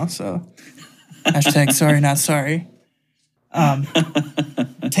it now. So hashtag sorry, not sorry.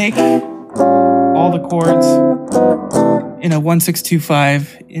 Take all the chords in a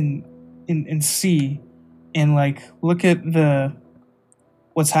 1-6-2-5 in C, and like look at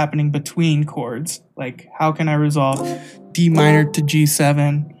what's happening between chords. Like, how can I resolve D minor to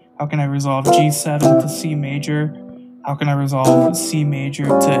G7? How can I resolve G7 to C major? How can I resolve C major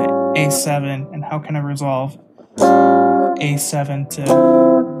to A7? And how can I resolve A7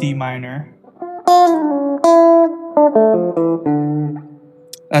 to D minor?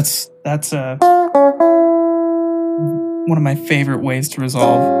 That's one of my favorite ways to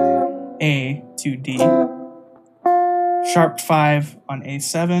resolve A to D. sharp 5 on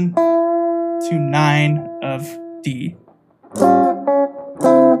A7 to 9 of D.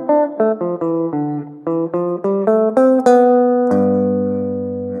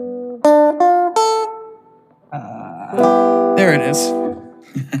 There it is.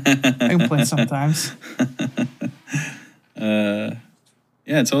 I can play sometimes.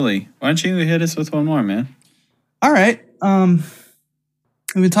 Yeah, totally. Why don't you hit us with one more, man? All right.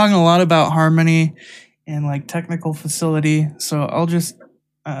 We've been talking a lot about harmony and like technical facility, so I'll just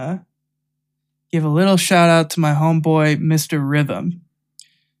give a little shout out to my homeboy, Mr. Rhythm.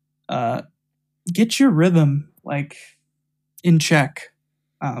 Get your rhythm like in check.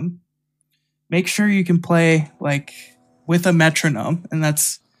 Make sure you can play like with a metronome, and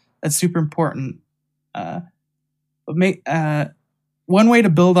that's super important. But make one way to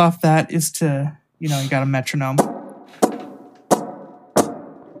build off that is to, you got a metronome.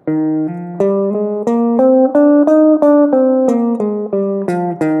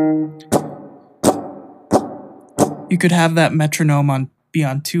 You could have that metronome be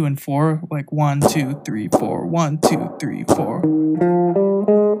on 2 and 4, like 1, 2, 3, 4, 1, 2, 3, 4.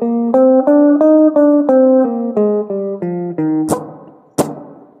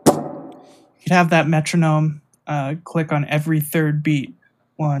 You could have that metronome click on every third beat.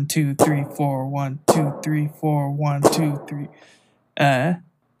 1, 2, 3, 4, 1, 2, 3, 4, 1, 2, 3.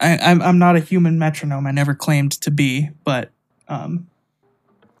 I'm not a human metronome. I never claimed to be, but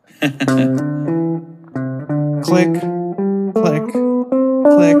click, click,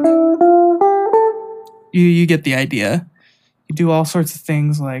 click. You get the idea. You do all sorts of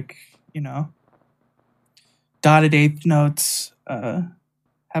things like, dotted eighth notes,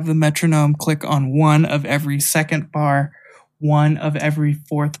 have the metronome click on 1 of every second bar, 1 of every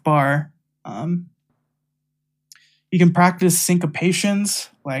fourth bar. You can practice syncopations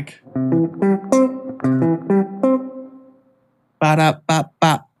like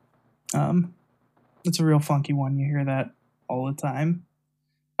ba-da-ba-ba. It's a real funky one. You hear that all the time.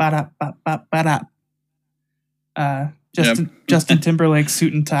 Ba-da-ba-ba-ba-da. Justin Timberlake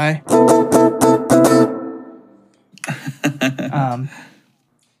suit and tie.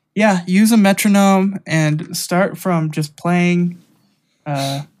 Yeah, use a metronome and start from just playing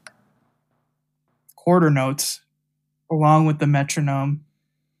quarter notes along with the metronome,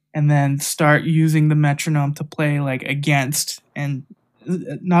 and then start using the metronome to play like against, and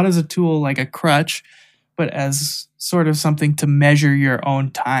not as a tool like a crutch, but as sort of something to measure your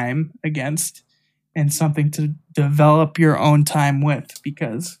own time against and something to develop your own time with,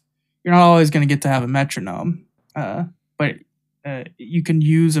 because you're not always going to get to have a metronome, but you can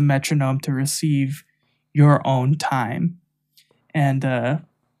use a metronome to receive your own time, and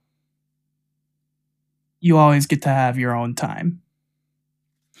you always get to have your own time.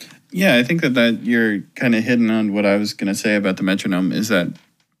 Yeah, I think that you're kind of hitting on what I was going to say about the metronome, is that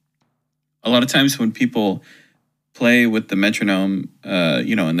a lot of times when people play with the metronome,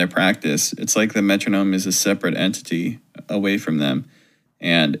 in their practice, it's like the metronome is a separate entity away from them.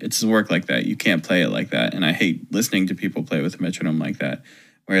 And it doesn't work like that. You can't play it like that. And I hate listening to people play with a metronome like that,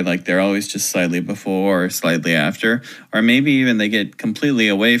 where like they're always just slightly before or slightly after, or maybe even they get completely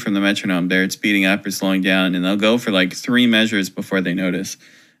away from the metronome. They're speeding up or slowing down, and they'll go for like 3 measures before they notice.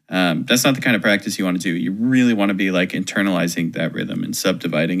 That's not the kind of practice you want to do. You really want to be like internalizing that rhythm and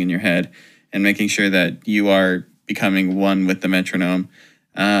subdividing in your head and making sure that you are becoming one with the metronome.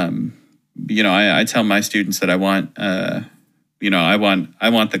 I tell my students that I want the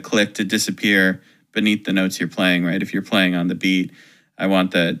click to disappear beneath the notes you're playing, right? If you're playing on the beat, I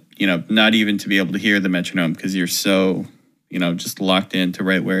want that, not even to be able to hear the metronome because you're so, just locked into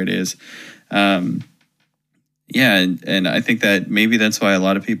right where it is. And I think that maybe that's why a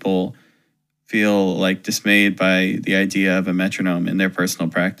lot of people feel like dismayed by the idea of a metronome in their personal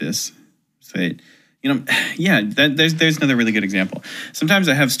practice. So, there's another really good example. Sometimes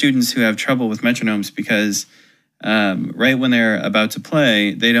I have students who have trouble with metronomes because right when they're about to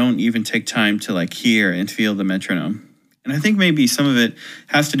play, they don't even take time to like hear and feel the metronome. And I think maybe some of it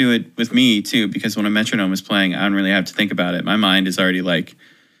has to do it with me too, because when a metronome is playing, I don't really have to think about it. My mind is already like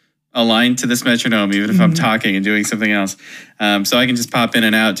aligned to this metronome, even if I'm talking and doing something else. So I can just pop in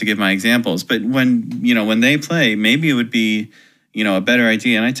and out to give my examples. But when they play, maybe it would be, a better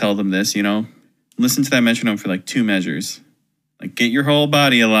idea. And I tell them this, listen to that metronome for like 2 measures. Like get your whole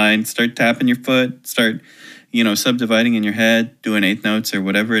body aligned, start tapping your foot, start, subdividing in your head, doing 8th notes or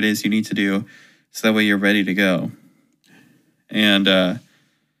whatever it is you need to do. So that way you're ready to go. And,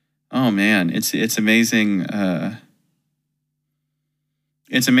 oh man, it's amazing.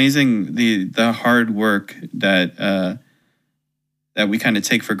 It's amazing the hard work that we kind of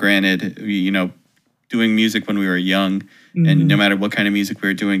take for granted, doing music when we were young, and no matter what kind of music we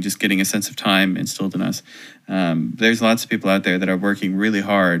were doing, just getting a sense of time instilled in us. There's lots of people out there that are working really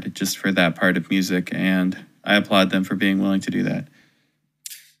hard just for that part of music, and I applaud them for being willing to do that.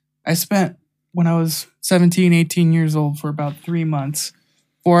 I spent, when I was 17, 18 years old, for about 3 months,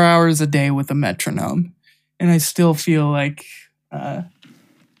 4 hours a day with a metronome. And I still feel like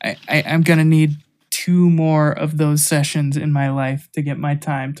I'm going to need 2 more of those sessions in my life to get my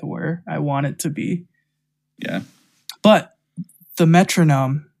time to where I want it to be. Yeah. But the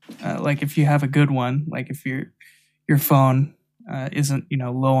metronome, like if you have a good one, like if your phone isn't,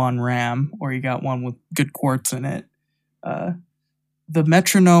 low on RAM, or you got one with good quartz in it, the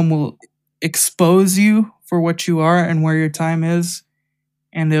metronome will expose you for what you are and where your time is.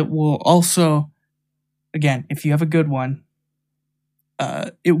 And it will also, again, if you have a good one,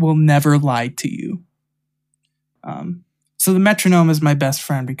 it will never lie to you. So the metronome is my best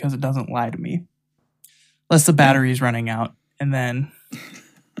friend because it doesn't lie to me. Unless the battery's running out, and then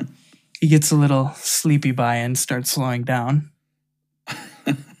he gets a little sleepy by and starts slowing down.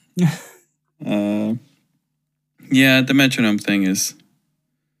 Yeah, the metronome thing is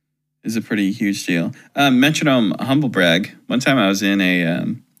a pretty huge deal. Metronome, humble brag. One time I was in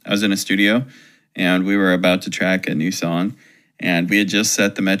a studio, and we were about to track a new song, and we had just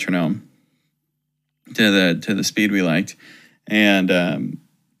set the metronome to the speed we liked, and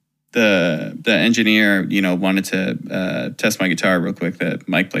the engineer, wanted to test my guitar real quick, the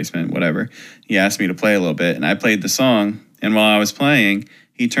mic placement, whatever. He asked me to play a little bit, and I played the song. And while I was playing,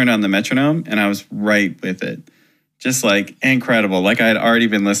 he turned on the metronome, and I was right with it. Just like incredible. Like I had already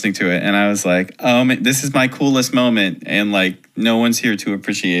been listening to it, and I was like, "Oh, man, this is my coolest moment," and like no one's here to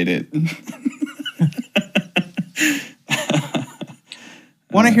appreciate it.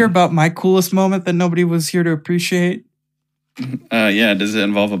 Want to hear about my coolest moment that nobody was here to appreciate? Yeah. Does it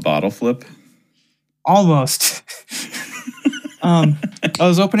involve a bottle flip? Almost. I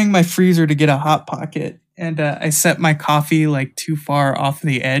was opening my freezer to get a Hot Pocket, and I set my coffee like too far off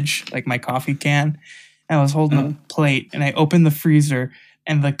the edge, like my coffee can. And I was holding a plate, and I opened the freezer,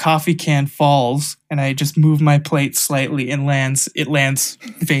 and the coffee can falls, and I just move my plate slightly, and it lands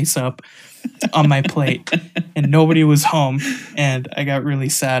face up on my plate, and nobody was home, and I got really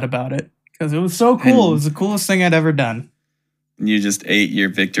sad about it because it was so cool. It was the coolest thing I'd ever done. You just ate your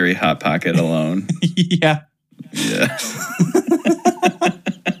victory Hot Pocket alone. Yeah. Yeah.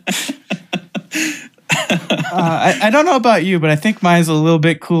 I don't know about you, but I think mine's a little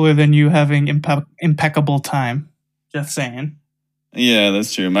bit cooler than you having impeccable time. Just saying. Yeah,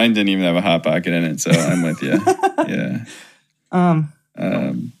 that's true. Mine didn't even have a Hot Pocket in it, so I'm with you. Yeah.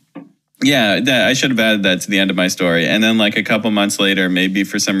 I should have added that to the end of my story. And then like a couple months later, maybe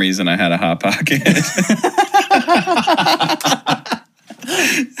for some reason I had a Hot Pocket.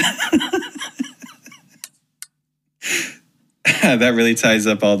 That really ties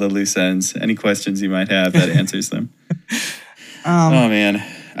up all the loose ends. Any questions you might have, that answers them. Oh man,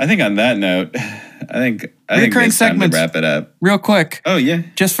 I think on that note, I think it's time to wrap it up. Real quick. Oh yeah,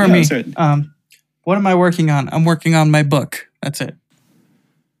 just for me. What am I working on? I'm working on my book. That's it.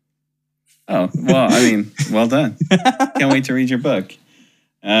 Oh well, I mean, well done. Can't wait to read your book.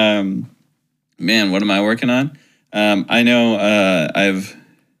 Man, what am I working on? I know I've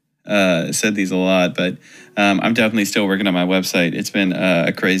said these a lot, but I'm definitely still working on my website. It's been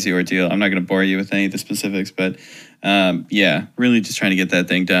a crazy ordeal. I'm not going to bore you with any of the specifics, but yeah, really just trying to get that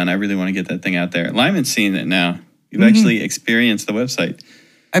thing done. I really want to get that thing out there. Lyman's seen it now. You've actually experienced the website.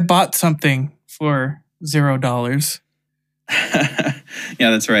 I bought something for $0.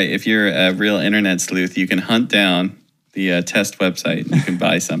 Yeah, that's right. If you're a real internet sleuth, you can hunt down the test website and you can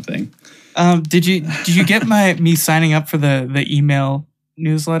buy something. Did you get me signing up for the email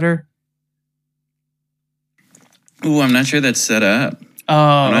newsletter? Ooh, I'm not sure that's set up. Oh,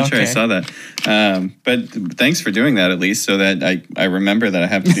 I'm not sure I saw that. But thanks for doing that at least, so that I remember that I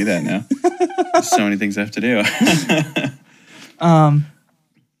have to do that now. There's so many things I have to do.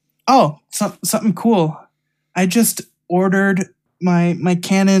 Something cool. I just ordered my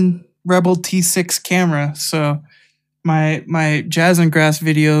Canon Rebel T6 camera, so my Jazz and Grass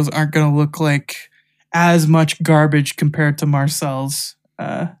videos aren't going to look like as much garbage compared to Marcel's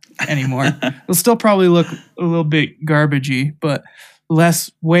anymore. It'll still probably look a little bit garbagey, but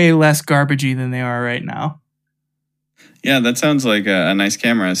way less garbagey than they are right now. Yeah, that sounds like a nice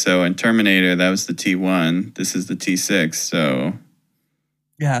camera. So in Terminator, that was the T1. This is the T6. So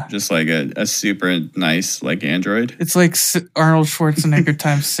yeah, just like a super nice like Android. It's like Arnold Schwarzenegger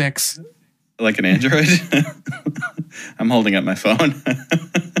times 6. Like an Android. I'm holding up my phone.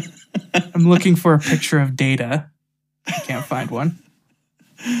 I'm looking for a picture of Data. I can't find one.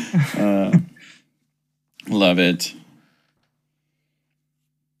 Love it.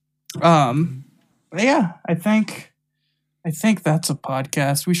 But yeah, I think that's a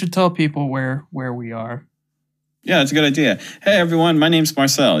podcast. We should tell people where we are. Yeah, it's a good idea. Hey, everyone. My name's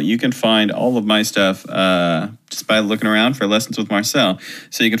Marcel. You can find all of my stuff just by looking around for Lessons with Marcel.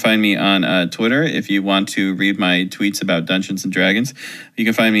 So you can find me on Twitter if you want to read my tweets about Dungeons and Dragons. You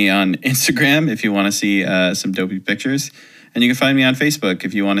can find me on Instagram if you want to see some dopey pictures. And you can find me on Facebook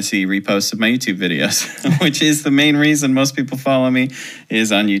if you want to see reposts of my YouTube videos, which is the main reason most people follow me,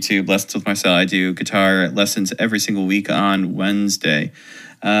 is on YouTube, Lessons with Marcel. I do guitar lessons every single week on Wednesday.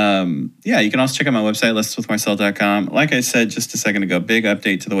 You can also check out my website, lessonswithmarcel.com. Like I said just a second ago, big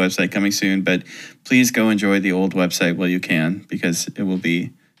update to the website coming soon, but please go enjoy the old website while you can, because it will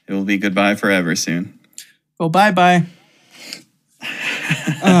be goodbye forever soon. Well, bye-bye.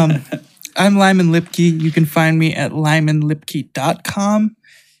 I'm Lyman Lipke. You can find me at lymanlipke.com,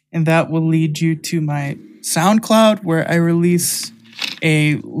 and that will lead you to my SoundCloud, where I release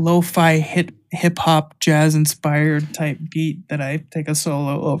a lo-fi hip-hop, jazz-inspired type beat that I take a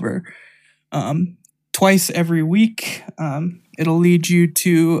solo over twice every week. It'll lead you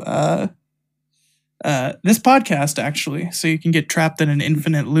to this podcast, actually, so you can get trapped in an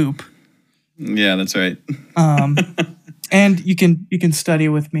infinite loop. Yeah, that's right. And you can study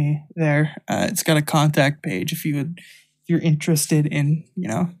with me there. It's got a contact page if you're interested in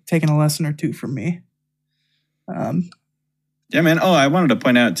taking a lesson or two from me. Yeah, man. Oh, I wanted to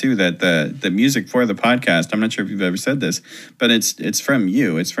point out too that the music for the podcast, I'm not sure if you've ever said this, but it's from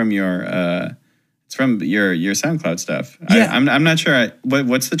you. It's from your SoundCloud stuff. Yeah. I'm not sure.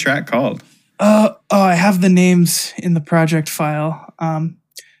 What's the track called? I have the names in the project file.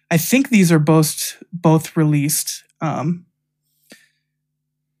 I think these are both released.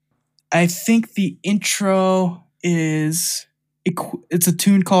 I think the intro it's a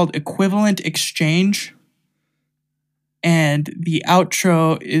tune called Equivalent Exchange. And the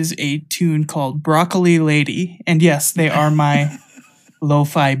outro is a tune called Broccoli Lady. And yes, they are my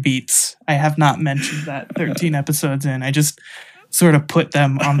lo-fi beats. I have not mentioned that 13 episodes in. I just sort of put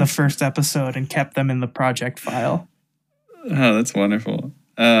them on the first episode and kept them in the project file. Oh, that's wonderful.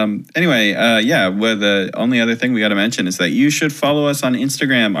 The only other thing we got to mention is that you should follow us on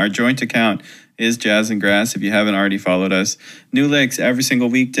Instagram. Our joint account is Jazz and Grass, if you haven't already followed us. New licks every single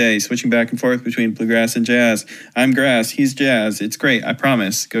weekday, switching back and forth between bluegrass and jazz. I'm Grass, he's Jazz. It's great, I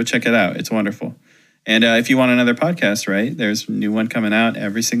promise. Go check it out. It's wonderful. And if you want another podcast, right, there's a new one coming out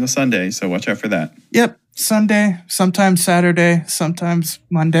every single Sunday, so watch out for that. Yep, Sunday, sometimes Saturday, sometimes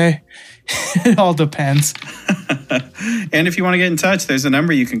Monday. It all depends. And if you want to get in touch, there's a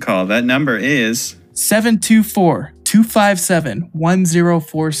number you can call. That number is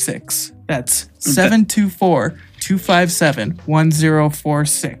 724-257-1046. That's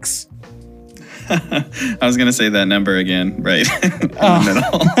 724-257-1046. I was going to say that number again, right? In the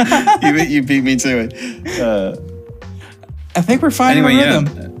middle. You beat me to it. I think we're finding a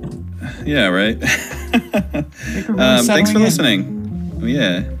rhythm. Yeah, right? Thanks for listening.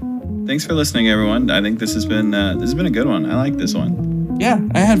 Yeah. Thanks for listening, everyone. I think this has been a good one. I like this one. Yeah,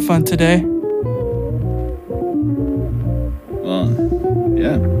 I had fun today. Well,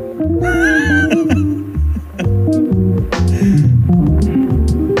 yeah.